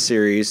news with this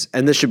series,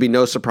 and this should be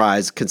no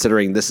surprise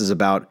considering this is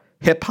about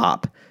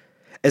hip-hop,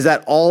 is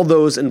that all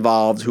those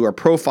involved who are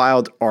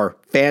profiled are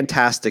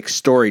fantastic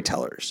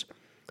storytellers.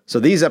 So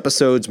these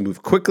episodes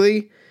move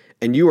quickly,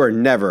 and you are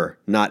never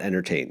not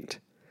entertained.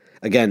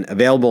 Again,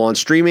 available on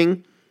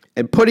streaming,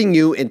 and putting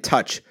you in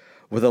touch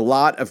with a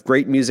lot of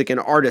great music and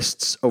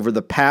artists over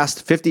the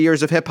past 50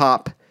 years of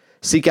hip-hop.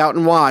 Seek out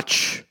and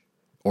watch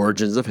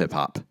Origins of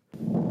Hip-Hop.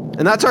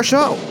 And that's our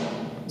show.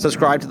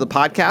 Subscribe to the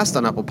podcast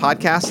on Apple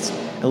Podcasts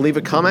and leave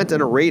a comment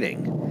and a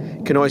rating.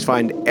 You can always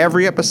find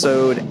every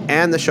episode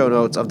and the show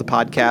notes of the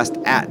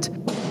podcast at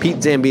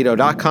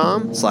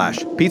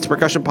petezambito.com/Pete's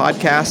Percussion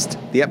Podcast,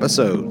 the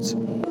episodes.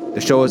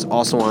 The show is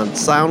also on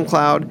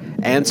SoundCloud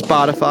and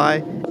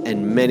Spotify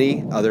and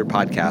many other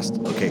podcast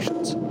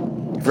locations.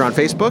 If you're on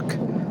Facebook,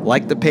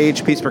 like the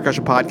page Pete's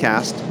Percussion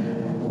Podcast,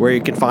 where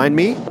you can find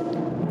me,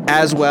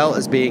 as well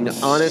as being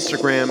on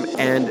Instagram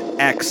and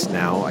X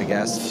now, I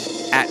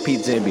guess, at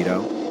Pete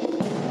Zambito,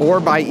 or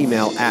by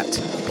email at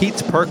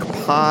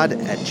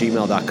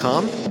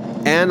petesperkpod@gmail.com.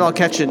 And I'll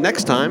catch you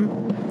next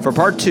time for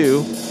part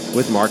 2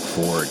 with Mark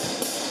Ford.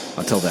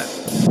 Until then.